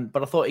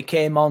 But I thought he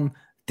came on.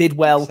 Did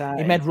well. Exciting.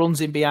 He made runs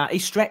in behind. He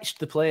stretched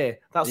the play.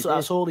 That's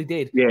all he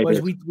did. Yeah,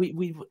 whereas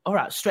we all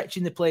right,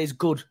 stretching the play is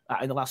good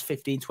in the last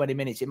 15, 20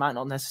 minutes. It might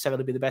not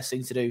necessarily be the best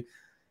thing to do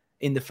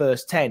in the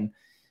first 10,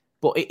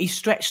 but he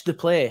stretched the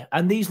play.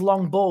 And these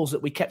long balls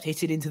that we kept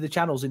hitting into the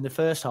channels in the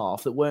first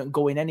half that weren't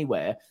going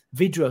anywhere,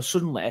 Vidra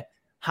suddenly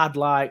had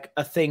like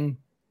a thing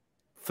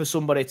for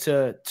somebody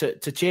to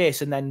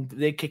chase, and then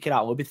they'd kick it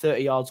out. We'll be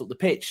 30 yards up the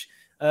pitch.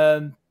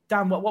 Dan,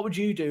 what would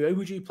you do? Who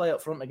would you play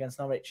up front against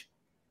Norwich?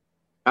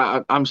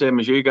 I'm same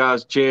as you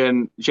guys, Jay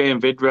and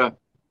Vidra.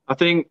 I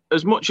think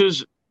as much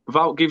as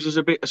Wout gives us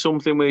a bit of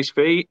something with his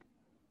feet,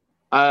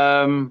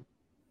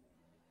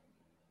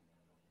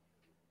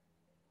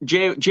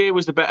 Jay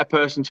was the better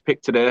person to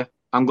pick today.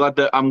 I'm glad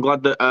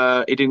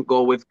that he didn't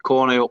go with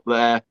Corney up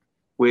there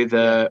with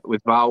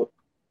Wout.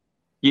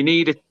 You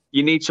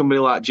need somebody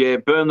like Jay,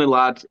 Burnley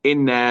lad,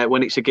 in there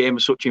when it's a game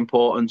of such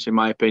importance, in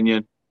my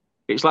opinion.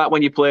 It's like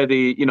when you play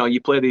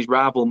these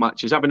rival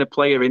matches, having a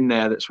player in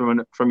there that's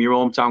from your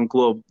hometown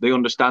club. They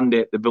understand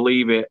it, they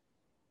believe it.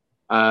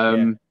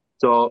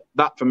 So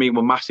that for me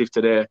was massive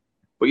today.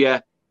 But yeah,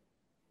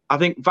 I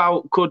think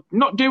Wout could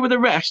not do with the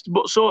rest,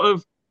 but sort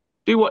of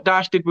do what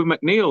Daesh did with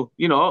McNeil.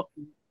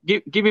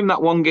 Give him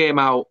that one game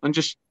out and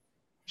just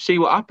see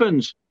what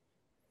happens.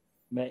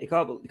 Mate, you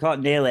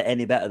can't nail it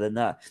any better than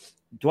that.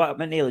 Dwight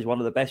McNeil is one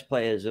of the best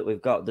players that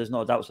we've got. There's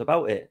no doubts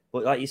about it.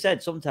 But like you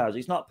said, sometimes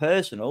it's not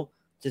personal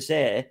to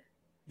say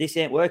this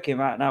ain't working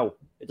right now.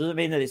 It doesn't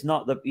mean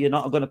that you're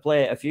not going to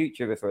play a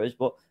future for us,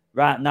 but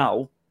right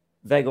now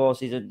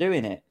Weghorst isn't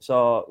doing it.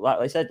 So like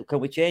I said, can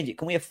we change it?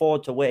 Can we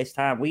afford to waste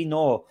time? We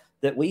know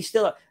that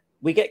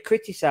we get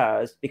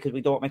criticised because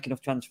we don't make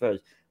enough transfers.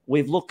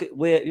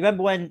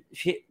 Remember when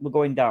shit were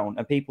going down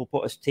and people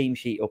put a team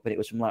sheet up and it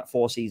was from like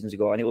 4 seasons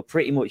ago and it was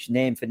pretty much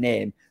name for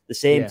name the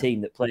same team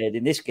that played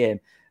in this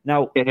game.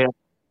 Now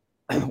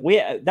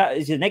that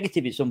is a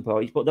negative at some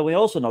point, but then we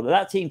also know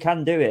that team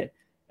can do it.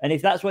 And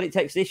if that's what it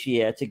takes this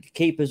year to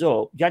keep us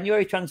up,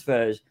 January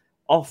transfers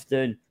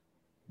often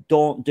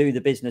don't do the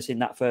business in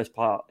that first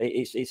part.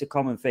 It's a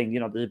common thing.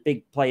 There's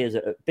big players,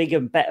 bigger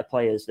and better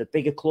players, the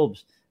bigger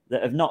clubs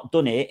that have not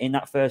done it in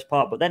that first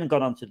part, but then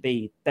gone on to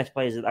be best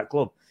players at that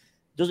club.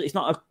 It's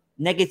not a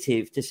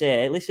negative to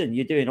say, listen,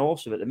 you're doing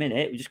awesome at the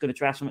minute. We're just going to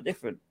try something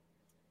different.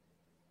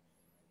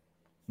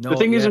 The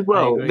thing is as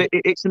well,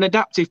 it's an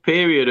adaptive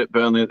period at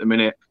Burnley at the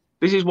minute.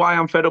 This is why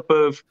I'm fed up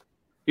of,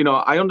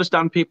 I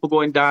understand people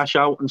going Daesh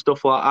out and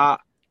stuff like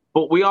that,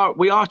 but we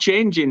are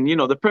changing.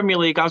 The Premier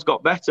League has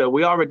got better.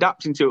 We are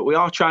adapting to it. We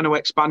are trying to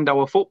expand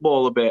our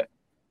football a bit.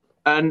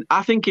 And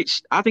I think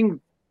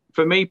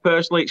for me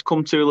personally, it's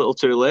come too little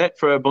too late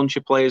for a bunch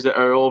of players that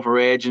are over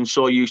age and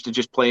so used to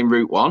just playing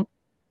Route 1.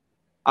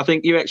 I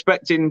think you're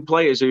expecting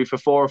players who for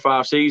 4 or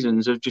 5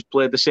 seasons have just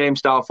played the same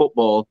style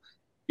football.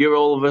 You're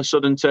all of a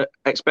sudden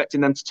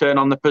expecting them to turn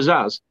on the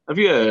pizzazz. Have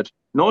you heard?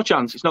 No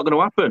chance. It's not going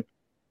to happen.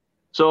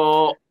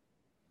 So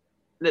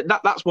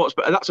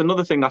that's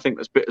another thing I think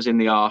that's bit us in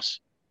the arse.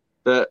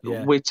 That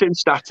we're too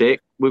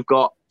static. We've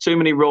got too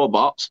many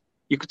robots.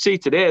 You could see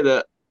today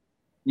that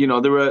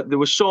there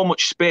was so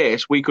much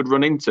space we could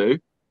run into,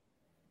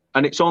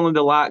 and it's only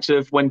the likes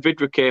of when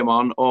Vidra came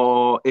on,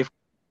 or if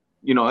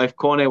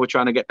Cornet were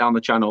trying to get down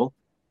the channel,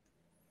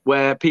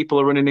 where people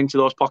are running into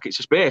those pockets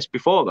of space.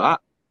 Before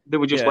that, they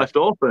were just left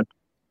open.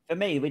 For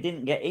me, we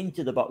didn't get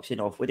into the box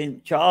enough. We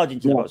didn't charge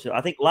into the box enough.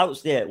 I think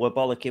Louts there were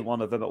bollocking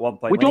one of them at one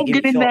point. We don't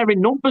get in there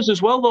in numbers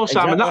as well, though,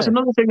 Simon. Exactly. That's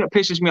another thing that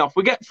pisses me off.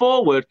 We get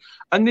forward,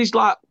 and there's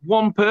like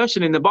one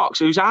person in the box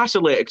who's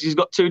isolated because he's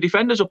got two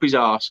defenders up his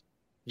arse.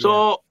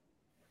 So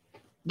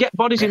get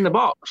bodies in the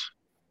box.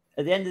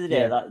 At the end of the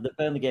day, the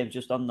Burnley game's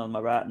just on my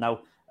right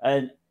now,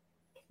 and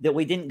that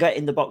we didn't get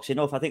in the box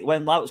enough. I think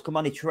when Louts come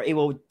on, he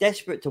was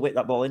desperate to whip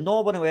that ball, and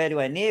nobody were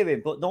anywhere near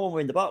him, but no one were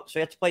in the box. So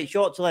he had to play it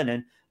short to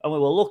Lennon, and we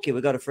were lucky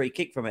we got a free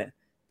kick from it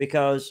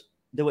because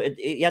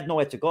he had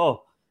nowhere to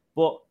go.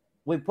 But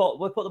we put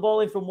the ball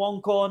in from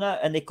one corner,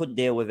 and they couldn't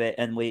deal with it,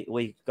 and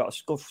we got a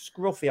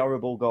scruffy,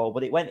 horrible goal,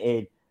 but it went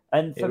in.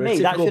 And for me,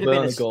 that should have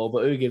been a goal,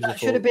 but who gives a fuck?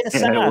 Should have been a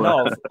sign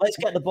of let's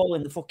get the ball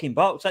in the fucking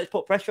box. Let's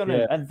put pressure on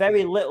him. And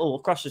very little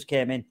crosses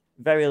came in,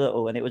 very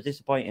little, and it was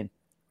disappointing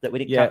that we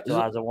didn't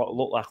capitalise on what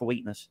looked like a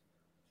weakness.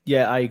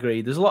 Yeah, I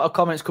agree. There's a lot of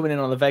comments coming in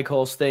on the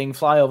Weghorst thing.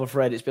 Flyover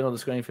Fred, it's been on the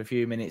screen for a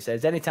few minutes.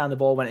 Says anytime the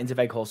ball went into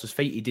Weghorst's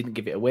feet, he didn't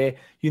give it away.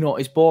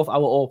 It's both our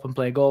open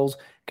play goals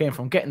came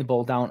from getting the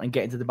ball down and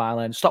getting to the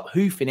byline. Stop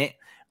hoofing it,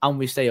 and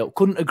we stay up.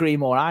 Couldn't agree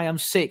more. I am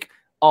sick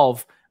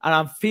of. And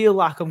I feel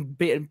like I'm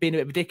being a bit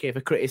of a dickhead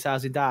for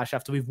criticising Dash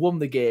after we've won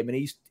the game,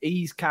 and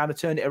he's kind of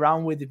turned it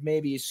around with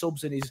maybe his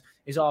subs and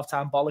his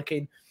half-time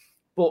bollocking.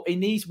 But we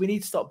need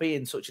to stop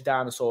being such a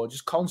dinosaur,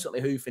 just constantly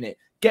hoofing it.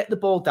 Get the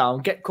ball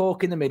down, get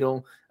Cork in the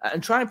middle,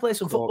 and try and play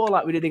some football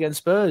like we did against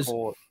Spurs.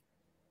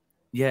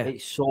 Yeah,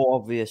 it's so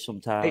obvious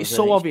sometimes. It's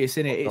so obvious,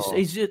 isn't it?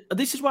 It's just,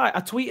 this is why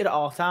I tweeted at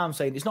half time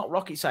saying it's not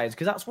rocket science,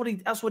 because that's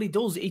what he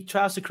does. He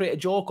tries to create a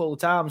joke all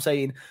the time,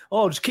 saying,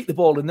 "Oh, just kick the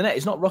ball in the net."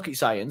 It's not rocket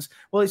science.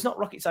 Well, it's not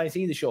rocket science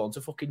either, Sean, to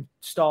fucking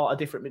start a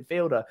different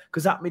midfielder,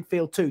 because that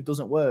midfield two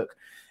doesn't work.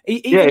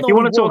 If you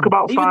want to talk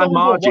about fine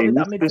margins,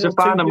 there's a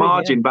finer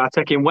margin by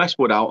taking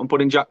Westwood out and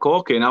putting Jack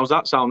Cork in. How's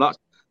that sound?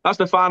 That's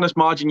the finest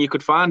margin you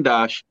could find,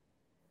 Dash.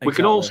 Exactly. We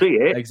can all see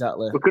it.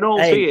 Exactly. We can all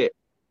see it.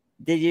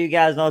 Did you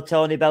guys know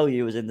Tony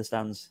Bellew was in the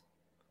stands?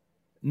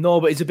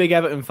 No, but he's a big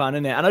Everton fan,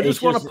 isn't it? And I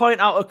just want to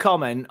point out a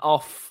comment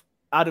off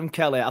Adam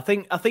Kelly. I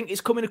think it's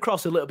coming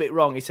across a little bit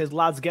wrong. He says,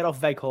 "Lads, get off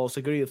Weghorst.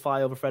 Agree with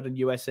Flyover Fred and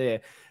USA."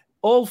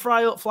 All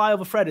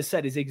Flyover Fred has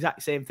said is the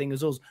exact same thing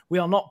as us. We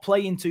are not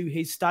playing to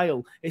his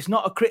style. It's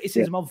not a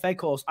criticism of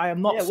Weghorst. I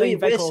am not saying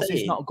Weghorst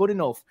is not good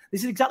enough.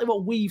 This is exactly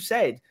what we've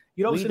said.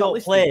 We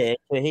don't play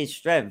to his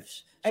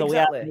strengths. So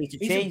exactly. We need to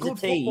change the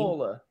team.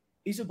 Footballer.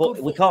 He's a good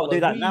footballer. We can't do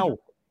that now.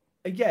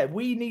 Yeah,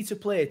 we need to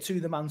play to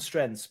the man's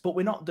strengths, but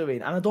we're not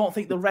doing. And I don't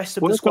think the rest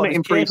of the squad is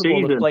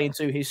capable of playing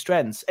to his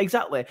strengths.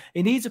 Exactly.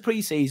 He needs a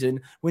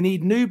pre-season. We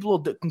need new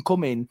blood that can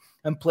come in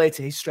and play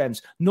to his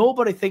strengths.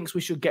 Nobody thinks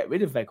we should get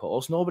rid of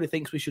Weghorst. Nobody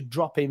thinks we should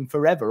drop him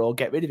forever or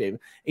get rid of him.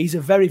 He's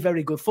a very,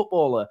 very good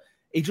footballer.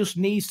 He just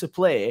needs to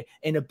play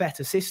in a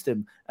better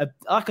system.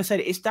 Like I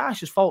said, it's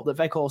Dash's fault that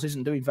Weghorst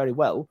isn't doing very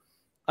well.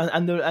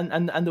 And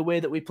the way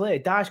that we play,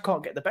 Dash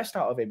can't get the best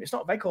out of him. It's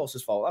not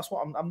Weghorst's fault. That's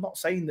what I'm not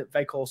saying that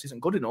Weghorst isn't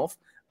good enough.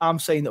 I'm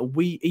saying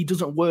that he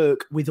doesn't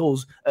work with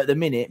us at the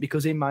minute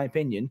because, in my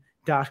opinion,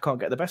 Dash can't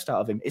get the best out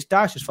of him. It's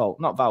Dash's fault,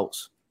 not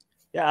Wout's.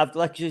 Yeah,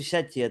 like you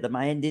said to you, that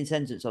my ending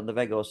sentence on the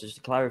Weghorst, just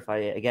to clarify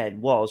it again,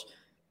 was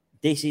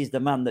this is the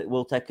man that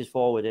will take us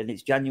forward, and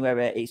it's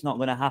January. It's not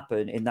going to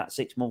happen in that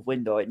 6-month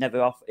window.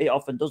 It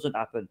often doesn't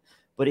happen.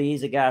 But he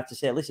is a guy to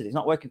say, listen, it's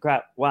not working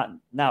quite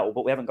now,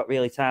 but we haven't got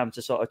really time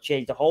to sort of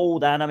change the whole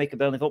dynamic of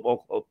Burnley Football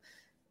Club.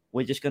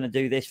 We're just going to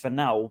do this for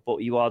now,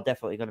 but you are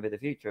definitely going to be the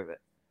future of it.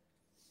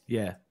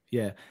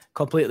 Yeah,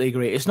 completely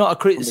agree. It's not a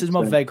criticism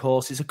 100%. Of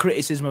Weghorst, it's a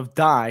criticism of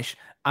Daesh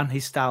and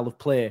his style of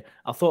play.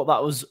 I thought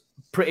that was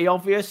pretty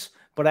obvious,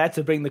 but I had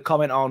to bring the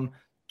comment on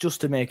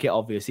just to make it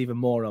obvious, even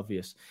more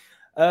obvious.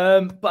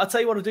 But I'll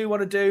tell you what I do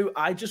want to do.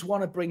 I just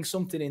want to bring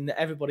something in that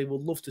everybody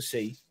will love to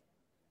see.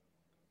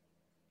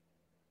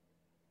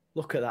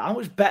 Look at that. How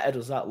much better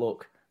does that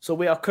look? So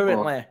we are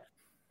currently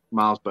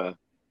miles better.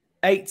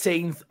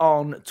 18th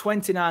on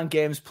 29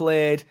 games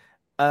played,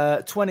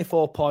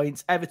 24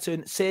 points.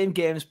 Everton, same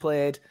games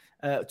played,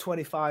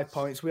 25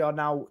 points. We are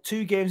now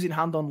 2 games in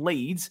hand on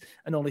Leeds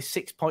and only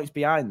 6 points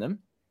behind them.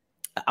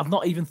 I've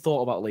not even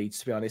thought about Leeds,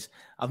 to be honest.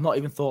 I've not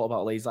even thought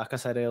about Leeds, like I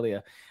said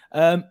earlier.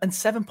 And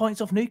 7 points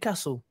off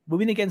Newcastle. We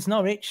win against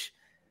Norwich.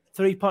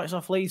 3 points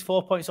off Leeds,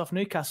 4 points off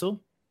Newcastle.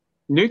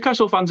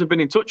 Newcastle fans have been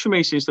in touch with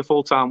me since the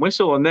full-time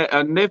whistle,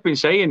 and they've been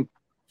saying,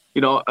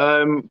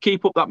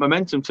 keep up that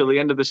momentum till the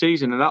end of the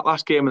season, and that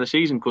last game of the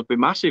season could be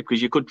massive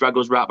because you could drag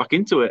us right back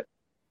into it.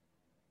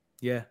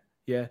 Yeah.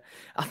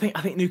 I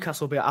think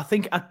Newcastle will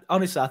be.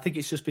 Honestly, I think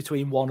it's just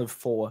between 1 of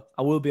 4.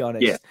 I will be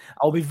honest. Yeah.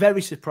 I'll be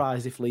very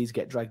surprised if Leeds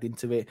get dragged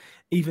into it.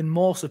 Even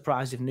more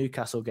surprised if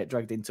Newcastle get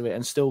dragged into it,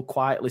 and still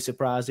quietly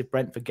surprised if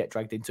Brentford get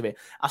dragged into it.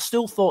 I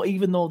still thought,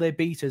 even though they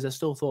beat us, I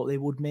still thought they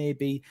would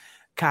maybe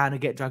kind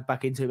of get dragged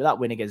back into it. But that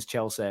win against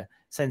Chelsea,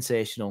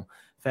 sensational.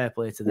 Fair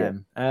play to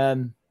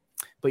them.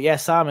 But yeah,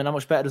 Simon, how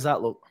much better does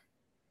that look?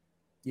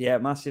 Yeah,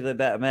 massively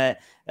better, mate.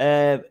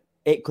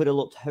 It could have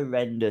looked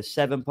horrendous.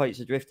 7 points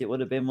adrift, it would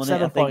have been, wouldn't it?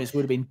 7 points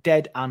would have been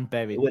dead and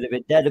buried. It would have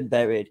been dead and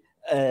buried.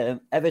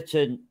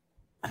 Everton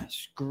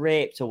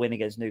scraped a win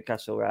against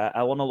Newcastle, right?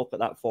 I want to look at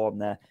that form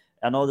there.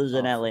 I know there's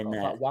an L in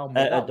there,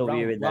 a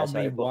W in there.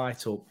 Sorry,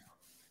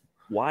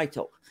 white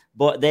up.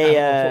 But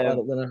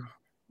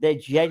they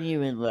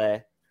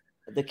genuinely,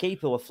 the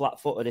keeper were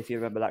flat-footed, if you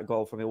remember that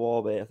goal from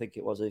Iwobi, I think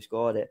it was, who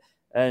scored it.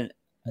 And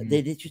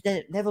they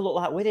never looked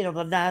like winning on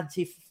the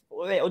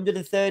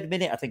 103rd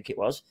minute, I think it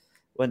was,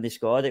 when they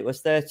scored. It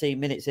was 13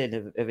 minutes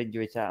in of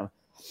injury time.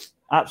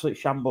 Absolute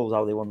shambles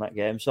how they won that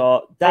game.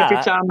 So every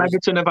time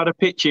Everton have had a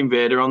pitch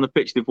invader on the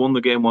pitch, they've won the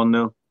game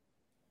 1-0.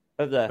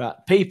 Right.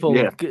 People,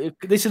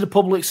 this is a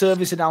public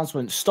service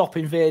announcement. Stop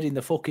invading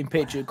the fucking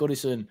pitch at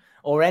Goodison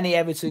or any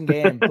Everton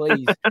game,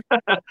 please.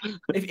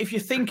 if you're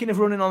thinking of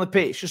running on the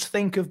pitch, just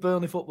think of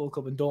Burnley Football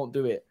Club and don't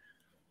do it.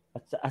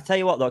 I tell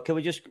you what, though, can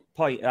we just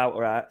point out,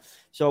 right?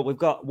 So we've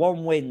got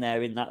one win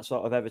there in that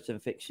sort of Everton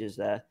fixtures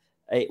there.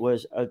 It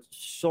was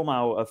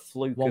somehow a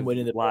fluke. One win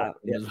in the as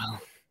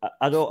well.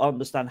 I don't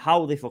understand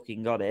how they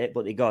fucking got it,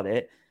 but they got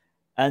it.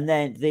 And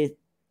then they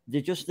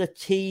just the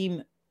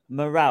team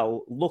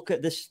morale. Look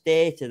at the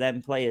state of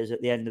them players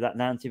at the end of that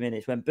 90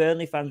 minutes when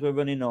Burnley fans were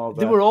running over.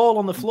 They were all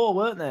on the floor,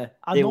 weren't they?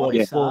 I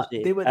noticed that.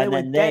 They were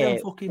dead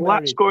and fucking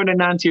buried. Scoring a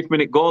 90th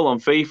minute goal on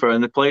FIFA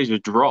and the players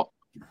just dropped.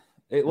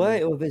 It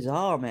was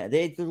bizarre, mate.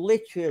 They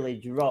literally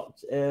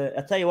dropped.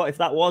 I tell you what, if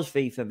that was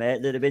FIFA,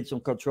 mate, there'd have been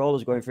some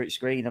controllers going through its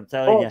screen. I'm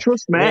telling you.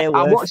 Trust me, I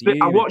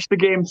watched the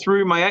game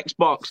through my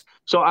Xbox.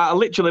 So I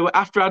literally,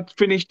 after I'd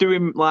finished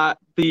doing like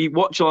the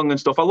watch along and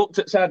stuff, I looked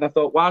outside and I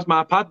thought, "Why's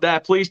my pad there?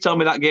 Please tell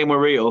me that game were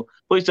real.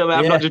 Please tell me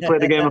I've not just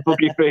played a game of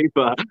fucking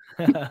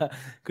FIFA."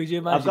 Could you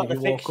imagine? I've got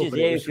the fixtures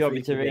here if you want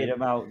me to read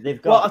them out.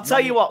 They've got. Well, I'll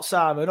tell you what,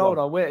 Simon. Hold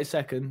on, wait a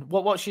second.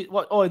 What?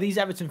 Oh, these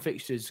Everton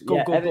fixtures.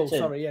 Go.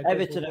 Sorry,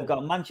 Everton have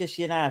got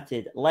Manchester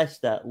United,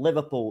 Leicester,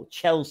 Liverpool,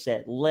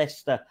 Chelsea,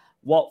 Leicester,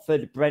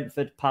 Watford,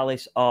 Brentford,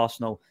 Palace,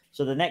 Arsenal.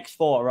 So the next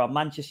four are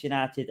Manchester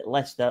United,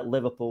 Leicester,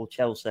 Liverpool,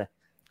 Chelsea.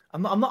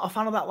 I'm not a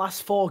fan of that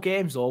last 4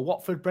 games though.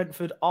 Watford,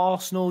 Brentford,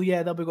 Arsenal.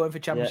 Yeah, they'll be going for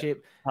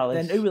Championship.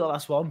 Then who was the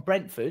last one?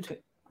 Brentford.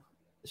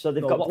 So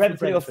they've got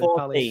Brentford who are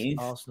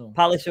 14th,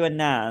 Palace who are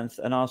 9th,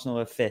 and Arsenal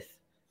who are 5th.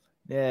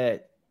 Yeah.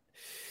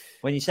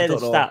 When you say the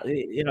stat,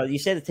 you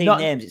say the team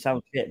names, it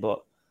sounds shit,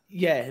 but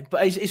yeah,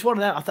 but it's one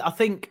of them. I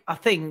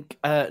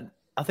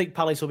think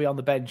Palace will be on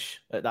the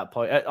bench at that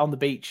point, on the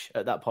beach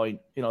at that point.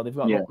 They've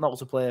got not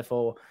to play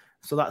for,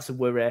 so that's a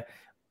worry.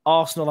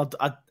 Arsenal,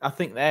 I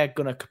think they're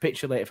going to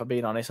capitulate, if I'm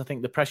being honest. I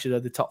think the pressure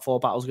of the top 4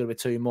 battles is going to be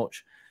too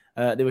much.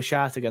 They were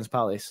shat against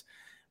Palace.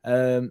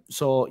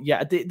 So,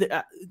 yeah,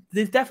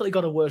 they've definitely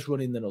got a worse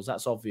running than us.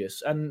 That's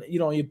obvious. And,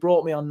 you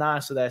brought me on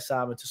nicer there,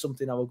 Simon, to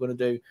something I was going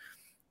to do.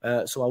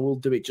 So I will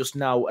do it just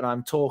now. And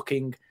I'm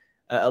talking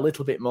a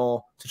little bit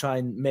more to try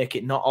and make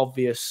it not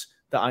obvious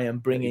that I am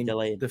bringing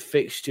the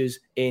fixtures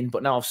in.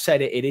 But now I've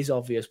said it, it is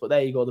obvious. But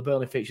there you go. The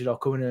Burnley fixtures are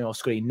coming on your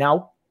screen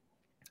now.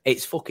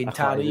 It's fucking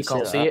tiny. You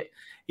can't see it.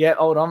 Yeah,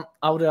 hold on.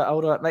 How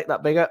would I make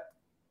that bigger?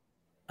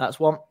 That's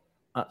 1.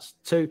 That's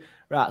 2.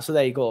 Right, so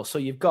there you go. So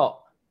you've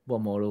got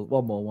one more,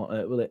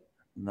 will it?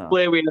 No.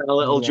 Play with it a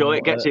little, Joe.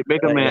 It gets it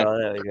bigger, mate.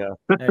 There you go.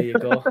 There you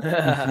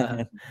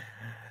go.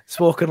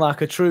 Spoken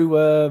like a true,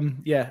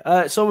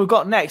 so we've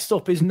got next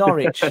up is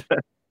Norwich.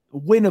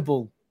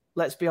 Winnable.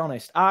 Let's be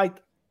honest. I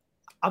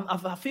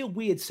feel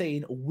weird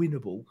saying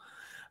winnable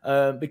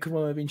because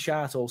we've been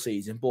short all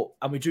season,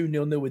 and we do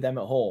 0-0 with them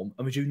at home,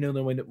 and we do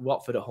 0-0 with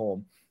Watford at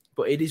home.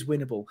 But it is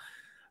winnable.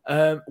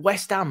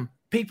 West Ham,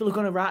 people are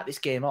going to write this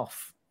game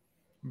off,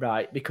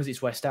 right, because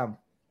it's West Ham.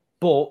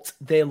 But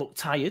they look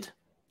tired.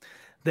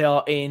 They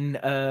are in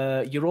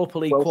Europa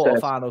League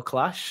quarter-final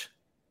clash,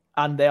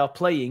 and they are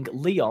playing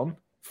Lyon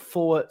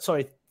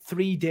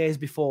 3 days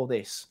before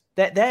this.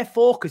 Their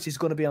focus is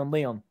going to be on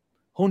Lyon,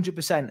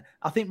 100%.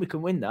 I think we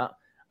can win that.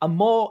 I'm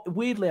more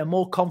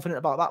confident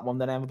about that one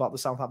than I am about the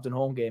Southampton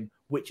home game,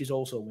 which is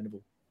also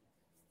winnable.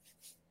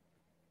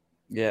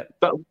 Yeah,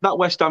 that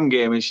West Ham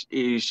game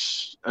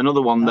is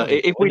another one that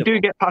if we do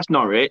get past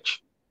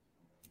Norwich,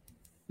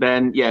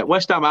 then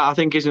West Ham I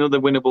think is another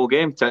winnable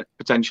game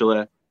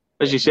potentially.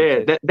 As you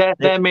say,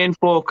 their main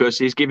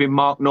focus is giving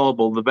Mark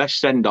Noble the best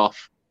send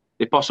off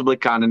they possibly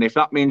can, and if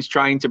that means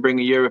trying to bring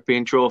a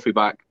European trophy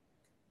back,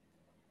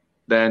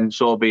 then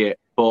so be it.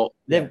 But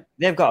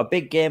they've got a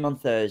big game on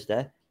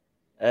Thursday.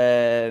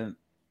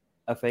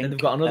 I think. Then they've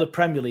got another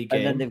Premier League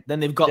game. Then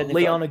they've got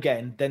Lyon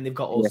again. Then they've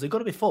got us. They've got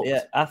to be fucked.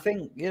 Yeah, I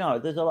think,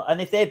 there's a lot.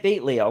 And if they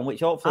beat Lyon,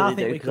 which hopefully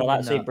they do, because I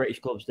like to see British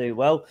clubs do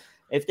well,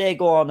 if they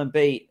go on and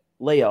beat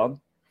Lyon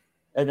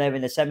and they're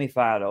in the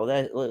semi-final,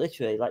 they're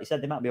literally, like you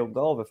said, they might be on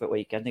goal over for the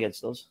weekend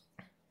against us.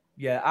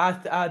 Yeah,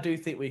 I do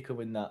think we could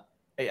win that.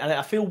 And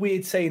I feel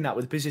weird saying that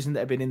with the position that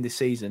have been in this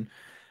season,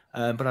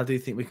 but I do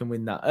think we can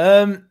win that.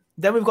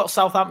 Then we've got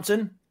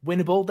Southampton,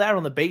 winnable. They're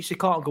on the beach. They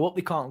can't go up.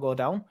 They can't go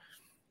down.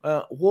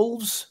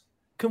 Wolves.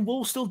 Can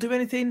Wolves still do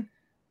anything?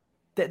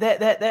 They're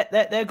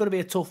going to be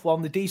a tough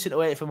one. They're decent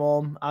away from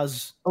home.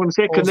 As I want to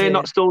say, can they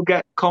not still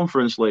get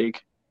Conference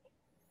League?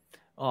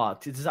 Oh,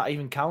 does that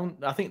even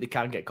count? I think they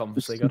can get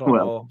Conference League. I don't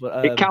know,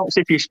 but it counts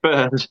if you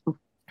Spurs.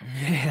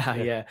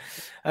 Yeah.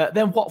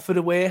 Then Watford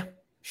away,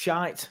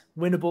 shite,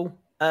 winnable.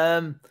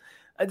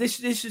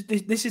 This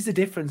is the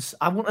difference.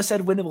 I wouldn't have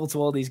said winnable to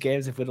all these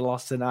games if we'd have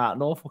lost tonight.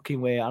 No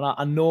fucking way. And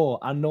I know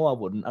I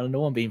wouldn't. And I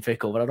know I'm being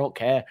fickle, but I don't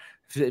care.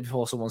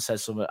 Before someone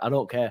says something, I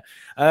don't care.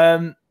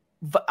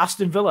 But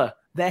Aston Villa,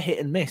 they're hit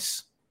and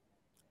miss.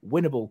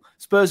 Winnable.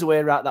 Spurs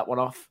away, write that one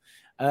off.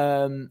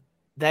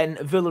 Then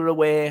Villa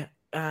away,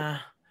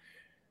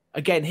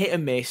 again, hit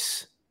and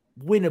miss.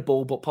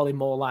 Winnable, but probably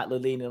more likely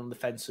leaning on the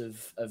fence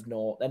of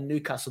no. Then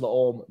Newcastle at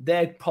home,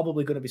 they're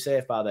probably going to be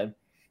safe by then.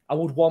 I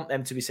would want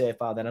them to be safe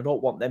by then. I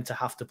don't want them to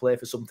have to play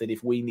for something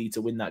if we need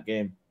to win that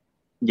game.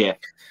 Yeah.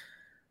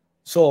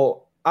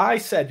 So I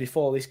said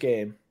before this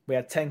game, we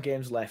had 10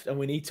 games left and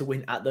we need to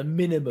win at the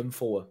minimum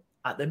 4.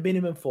 At the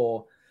minimum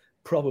 4,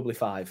 probably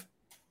 5.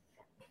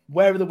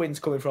 Where are the wins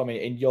coming from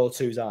in your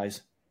two's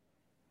eyes?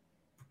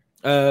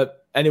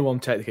 Anyone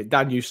take the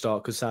Dan, you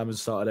start because Simon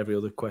started every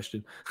other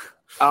question.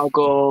 I'll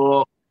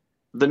go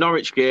the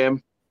Norwich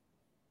game.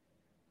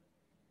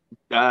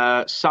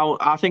 So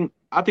I think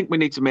we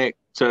need to make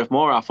Turf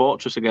Moor our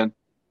fortress again.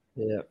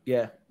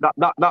 Yeah.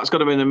 That's got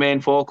to be the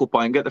main focal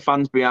point. Get the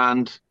fans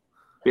behind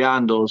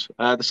us.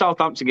 The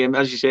Southampton game,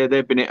 as you say,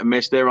 they've been hit and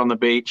miss. They're on the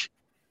beach.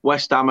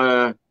 West Ham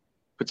are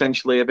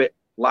potentially a bit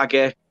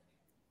laggy.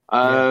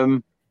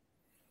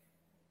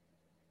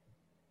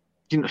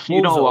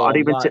 You know what?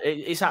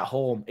 It's at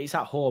home. It's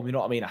at home. You know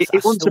what I mean?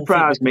 It wouldn't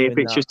surprise me if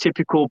it's just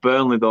typical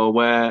Burnley though,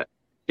 where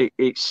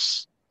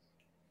it's.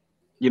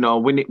 We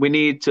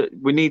need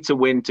to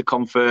win to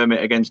confirm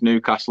it against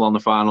Newcastle on the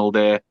final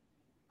day,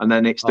 and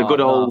then it's the good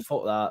old pitch.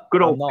 I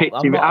don't want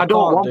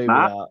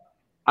that.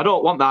 I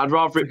don't want that. I'd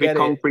rather it be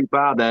concrete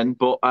bar then.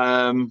 But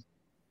I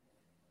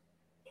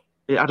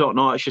don't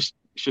know. It's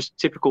just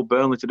typical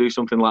Burnley to do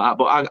something like that.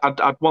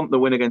 But I'd want the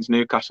win against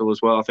Newcastle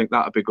as well. I think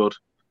that'd be good.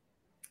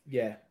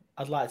 Yeah,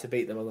 I'd like to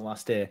beat them on the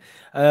last day,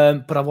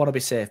 but I want to be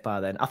safe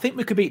by then. I think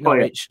we could beat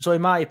Norwich. So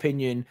in my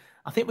opinion,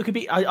 I think we could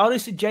beat. I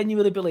honestly,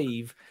 genuinely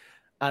believe.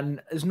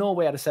 And there's no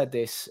way I'd have said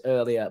this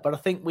earlier, but I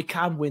think we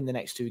can win the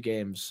next 2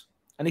 games.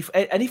 And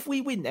if we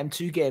win them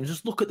 2 games,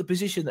 just look at the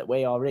position that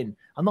we are in.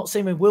 I'm not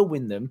saying we will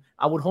win them.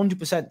 I would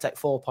 100% take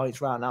 4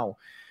 points right now.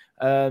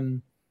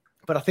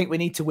 But I think we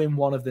need to win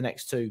one of the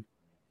next 2.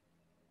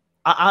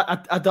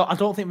 I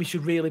don't think we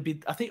should really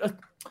be. I think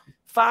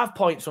 5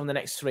 points from the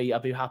next 3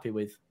 I'd be happy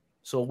with.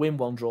 So win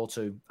 1, draw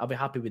 2. I'll be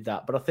happy with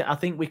that. But I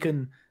think we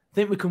can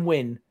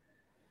win.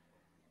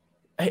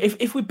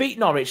 If we beat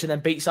Norwich and then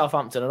beat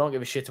Southampton, I don't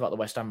give a shit about the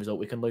West Ham result.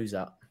 We can lose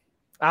that.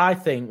 I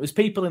think there's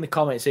people in the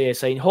comments here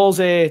saying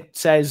Jose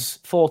says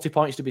 40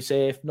 points to be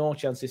safe. No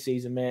chance this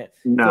season, mate.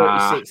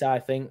 36, I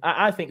think.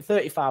 I think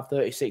 35,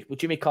 36. But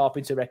Jimmy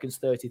Carpenter reckons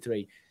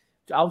 33.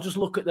 I'll just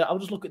look at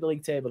the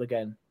league table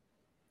again.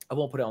 I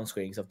won't put it on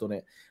screen because I've done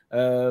it.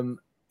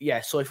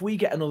 So if we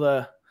get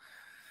another.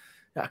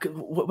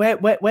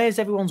 Where's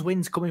everyone's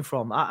wins coming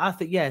from? I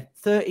think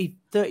 30,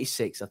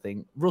 36. I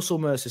think Russell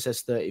Mercer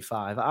says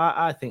 35.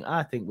 I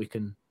think we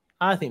can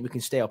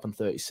stay up on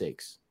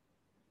 36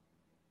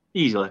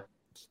 easily.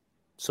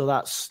 So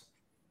that's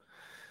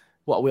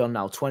what are we on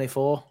now?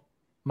 24.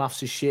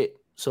 Maths is shit.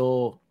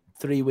 So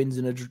 3 wins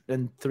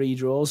and 3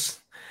 draws.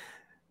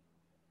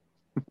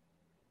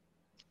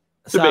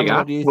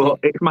 Simon,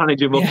 it's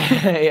manageable.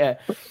 Yeah.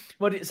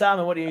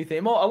 Simon, what do you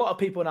think? A lot of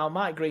people now.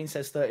 Mike Green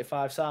says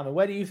 35. Simon,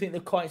 where do you think the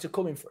points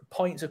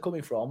are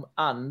coming from,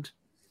 and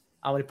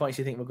how many points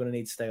do you think we're going to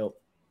need to stay up?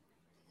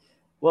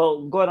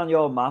 Well, going on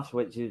your maths,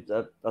 which is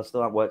I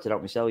still haven't worked it out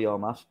myself, your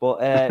maths, but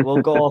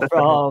we'll go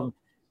from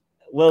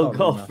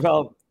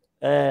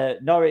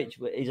Norwich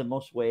is a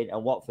must win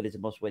and Watford is a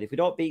must win. If we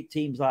don't beat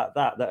teams like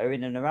that are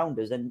in and around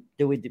us, then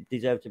do we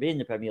deserve to be in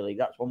the Premier League?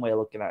 That's one way of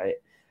looking at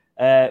it.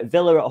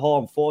 Villa at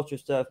home,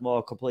 Fortress Turf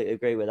Moor, completely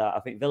agree with that. I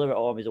think Villa at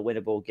home is a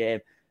winnable game.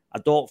 I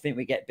don't think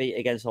we get beat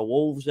against the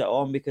Wolves at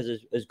home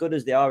because as good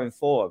as they are in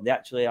form, they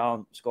actually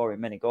aren't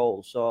scoring many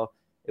goals. So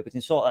if we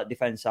can sort that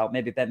defence out,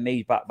 maybe Ben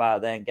Mee's back by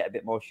then, get a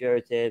bit more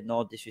surety.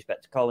 No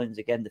disrespect to Collins,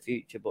 again, the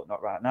future, but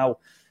not right now.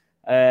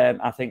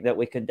 I think that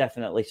we can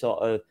definitely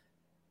sort of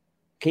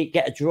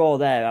get a draw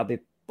there. I'll be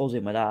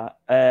buzzing with that.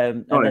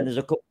 Then there's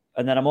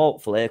and then I'm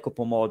hopefully a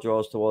couple more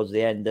draws towards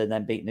the end and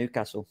then beat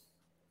Newcastle.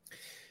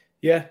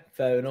 Yeah,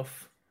 fair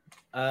enough.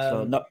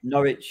 So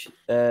Norwich,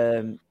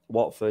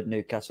 Watford,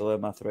 Newcastle are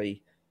my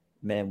 3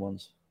 main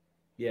ones.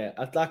 Yeah,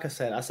 like I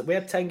said we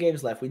had 10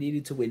 games left. We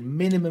needed to win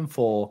minimum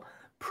 4,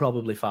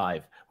 probably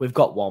 5. We've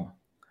got 1.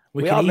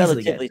 We can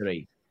easily get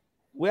 3.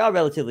 We are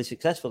relatively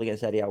successful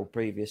against Eddie Howe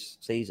previous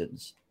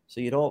seasons, so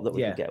you'd hope that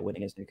we could get a win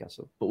against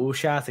Newcastle. But we were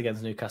sharp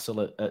against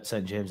Newcastle at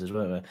St James's,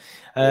 weren't we? Was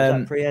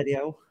that pre-Eddie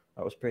Howe?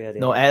 That was pre-Eddie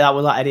Howe. No, that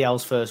was like Eddie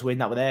Howe's first win.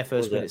 That was their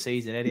first win of the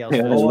season. Eddie Howe's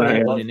first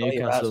win in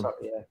Newcastle.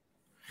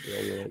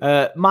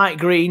 Mike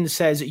Green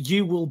says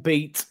you will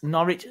beat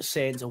Norwich,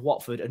 Saints, and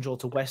Watford and draw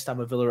to West Ham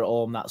and Villa at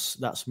home.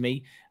 That's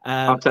me.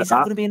 Is that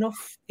going to be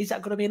enough? Is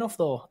that going to be enough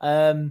though?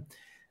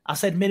 I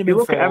said minimum. If you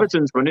look 4. at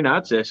Everton's running,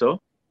 I'd say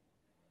so.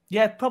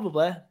 Yeah,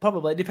 probably.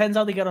 It depends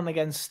how they get on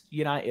against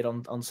United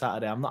on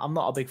Saturday. I'm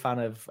not a big fan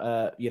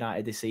of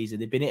United this season.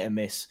 They've been hit and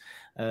miss.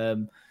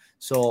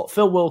 So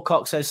Phil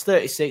Wilcox says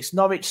 36,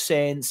 Norwich,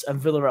 Saints, and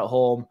Villa at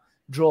home.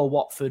 Draw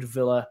Watford,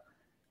 Villa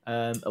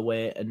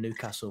away, and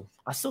Newcastle.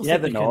 I still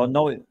never know.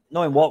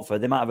 Knowing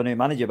Watford, they might have a new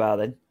manager by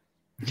then.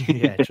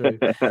 Yeah, true.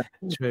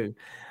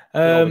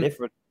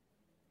 Different.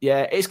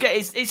 Yeah, it's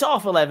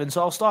 11:30, so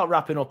I'll start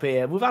wrapping up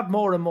here. We've had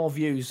more and more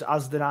views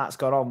as the night's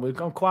gone on. We've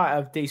got quite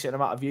a decent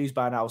amount of views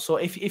by now. So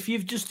if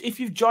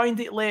you've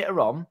joined it later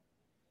on,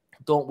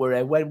 don't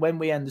worry. When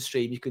we end the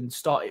stream, you can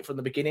start it from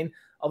the beginning.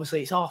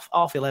 Obviously, it's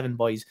half 11,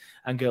 boys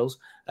and girls.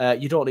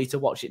 You don't need to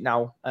watch it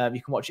now.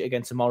 You can watch it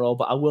again tomorrow.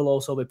 But I will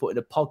also be putting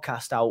a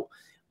podcast out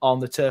on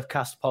the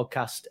Turfcast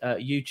podcast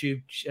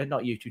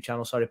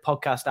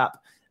podcast app.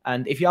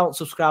 And if you haven't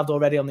subscribed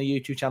already on the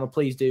YouTube channel,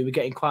 please do. We're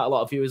getting quite a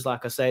lot of viewers,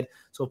 like I said.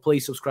 So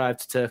please subscribe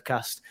to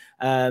Turfcast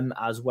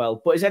as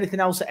well. But is there anything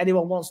else that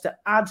anyone wants to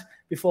add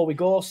before we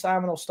go?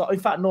 Simon, I'll start.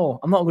 In fact, no,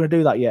 I'm not going to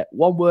do that yet.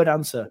 One word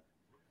answer.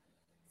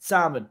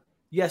 Simon,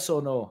 yes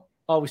or no?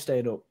 Are we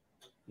staying up?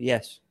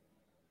 Yes.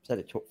 Said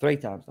it 3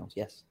 times now.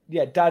 Yes.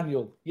 Yeah,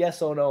 Daniel,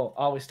 yes or no?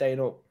 Are we staying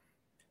up?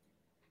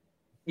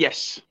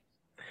 Yes.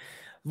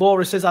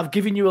 Laura says, I've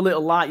given you a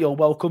little like. You're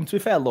welcome. To be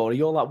fair, Laura,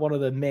 you're like one of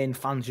the main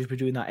fans. You've been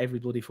doing that every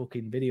bloody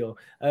fucking video.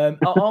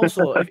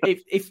 Also,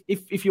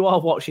 if you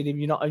are watching him,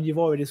 you've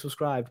already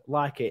subscribed,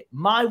 like it.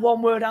 My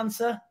one word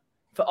answer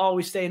for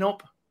always staying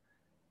up,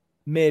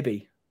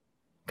 maybe.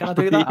 Can I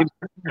do that?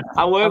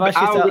 I'm going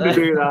to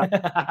do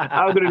that.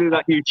 I'm going to do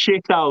that, you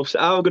shit house.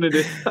 I'm going to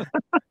do that.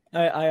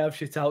 I have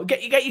shit out.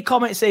 Get your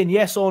comments in,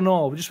 yes or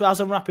no. Just as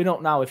I'm wrapping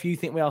up now, if you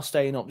think we are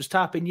staying up, just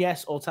type in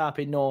yes or type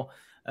in no.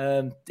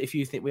 If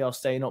you think we are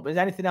staying up. Is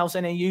there anything else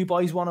any of you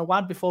boys want to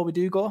add before we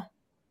do go?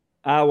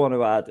 I want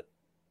to add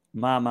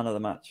my man of the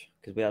match,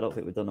 because I don't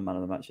think we've done the man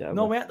of the match yet.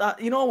 No, we had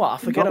that. You know what? I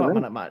forget about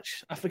man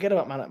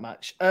at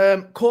match.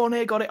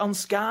 Cornet got it on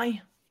Sky.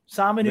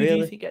 Simon, who do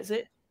you think gets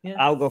it? Yeah.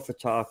 I'll go for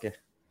Tarky.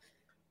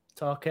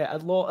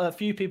 A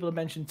few people have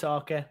mentioned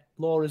Tarky.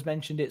 Laura's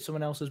mentioned it.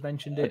 Someone else has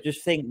mentioned it. I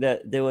just think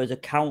that there was a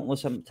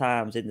countless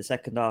times in the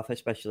second half,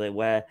 especially,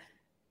 where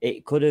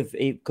it could have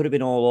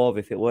been all over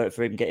if it weren't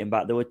for him getting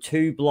back. There were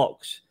 2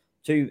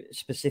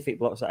 specific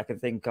blocks that I can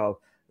think of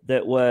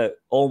that were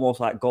almost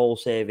like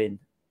goal-saving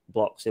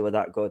blocks. They were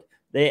that good.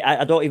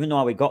 I don't even know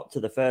how we got to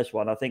the first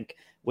one. I think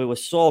we were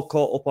so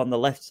caught up on the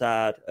left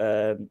side,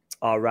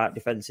 or right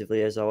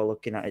defensively as I was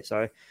looking at it,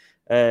 sorry.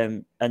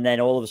 And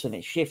then all of a sudden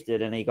it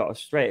shifted and he got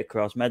us straight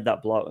across, made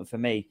that block. And for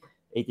me,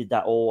 he did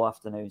that all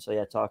afternoon. So,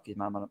 yeah, Tarky's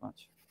my man of the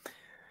match.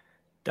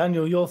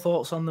 Daniel, your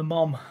thoughts on the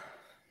mom?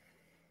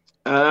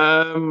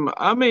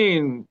 I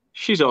mean,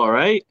 she's all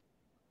right.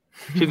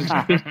 She's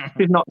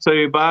not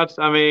too bad.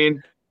 I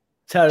mean,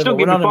 terrible. She don't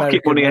give me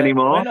pocket money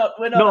anymore.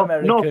 We're not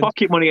American. No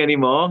pocket money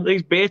anymore.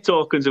 These beer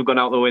tokens have gone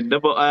out the window.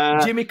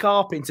 But Jimmy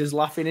Carpenter's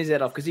laughing his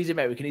head off because he's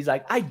American. He's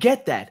like, I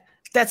get that.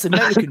 That's an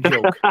American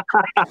joke.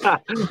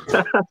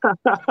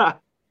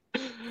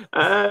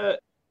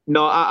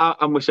 No,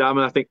 I'm with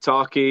Simon. I think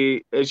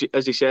Tarky,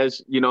 as he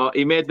says,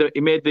 he made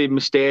the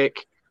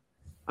mistake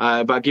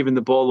by giving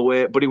the ball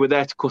away, but he was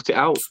there to cut it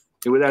out.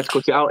 He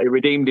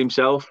redeemed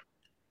himself.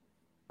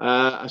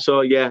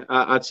 So yeah,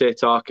 I'd say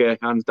Tarky,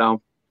 hands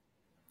down.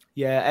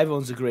 Yeah,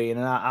 everyone's agreeing,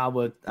 and I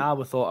thought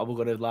I was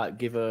going to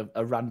give a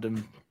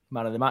random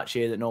man of the match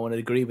here that no one would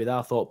agree with.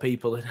 I thought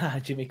people,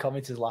 and Jimmy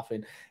Commenter's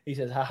laughing. He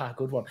says, haha,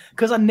 good one.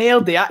 Because I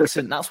nailed the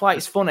accent. That's why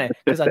it's funny,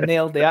 because I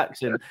nailed the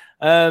accent.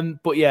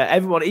 But yeah,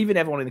 everyone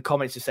in the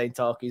comments is saying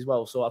Tarky as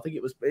well. So I think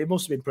it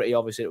must have been pretty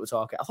obvious that it was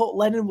Tarky. I thought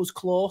Lennon was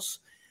close,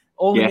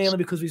 mainly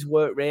because of his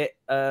work rate.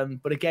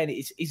 But again,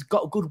 he's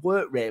got a good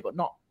work rate, but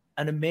not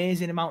an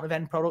amazing amount of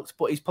end products.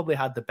 But he's probably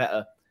had the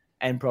better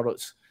end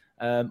products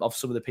of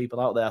some of the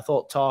people out there. I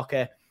thought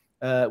Tarky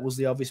was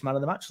the obvious man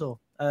of the match, though.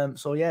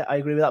 So yeah, I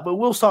agree with that. But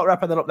we'll start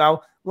wrapping that up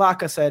now.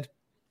 Like I said,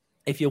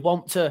 if you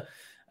want to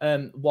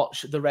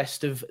watch the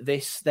rest of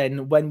this,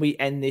 then when we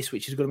end this,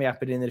 which is going to be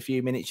happening in a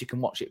few minutes, you can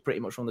watch it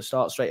pretty much from the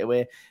start straight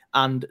away.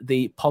 And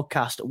the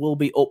podcast will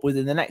be up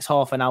within the next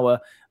half an hour.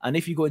 And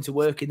if you go into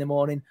work in the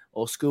morning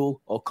or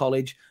school or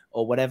college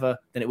or whatever,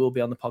 then it will be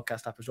on the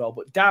podcast app as well.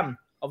 But Dan,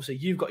 obviously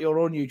you've got your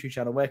own YouTube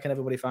channel. Where can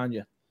everybody find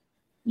you?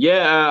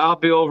 Yeah, I'll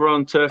be over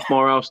on Turf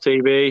Morehouse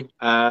TV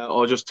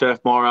or just Turf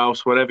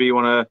Morehouse, whatever you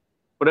want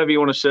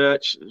to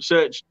search.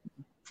 Search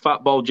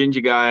Fat Bald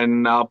Ginger Guy,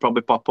 and I'll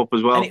probably pop up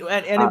as well.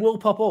 And it will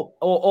pop up,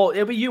 or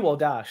it'll be you or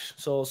Dash.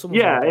 So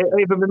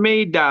either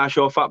me, Dash,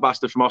 or Fat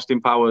Bastard from Austin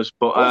Powers.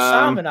 But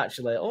Simon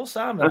actually.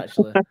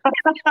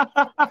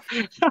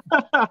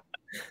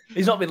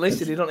 He's not been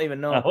listed. He don't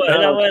even know. I've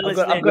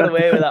got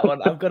away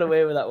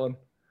with that one.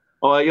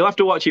 Oh, you'll have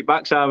to watch it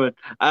back, Simon.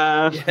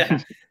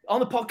 Yeah. On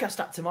the podcast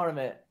app tomorrow,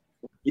 mate.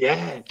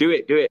 Yeah, do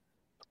it.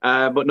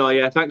 But no,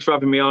 yeah, thanks for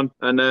having me on.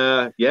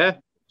 And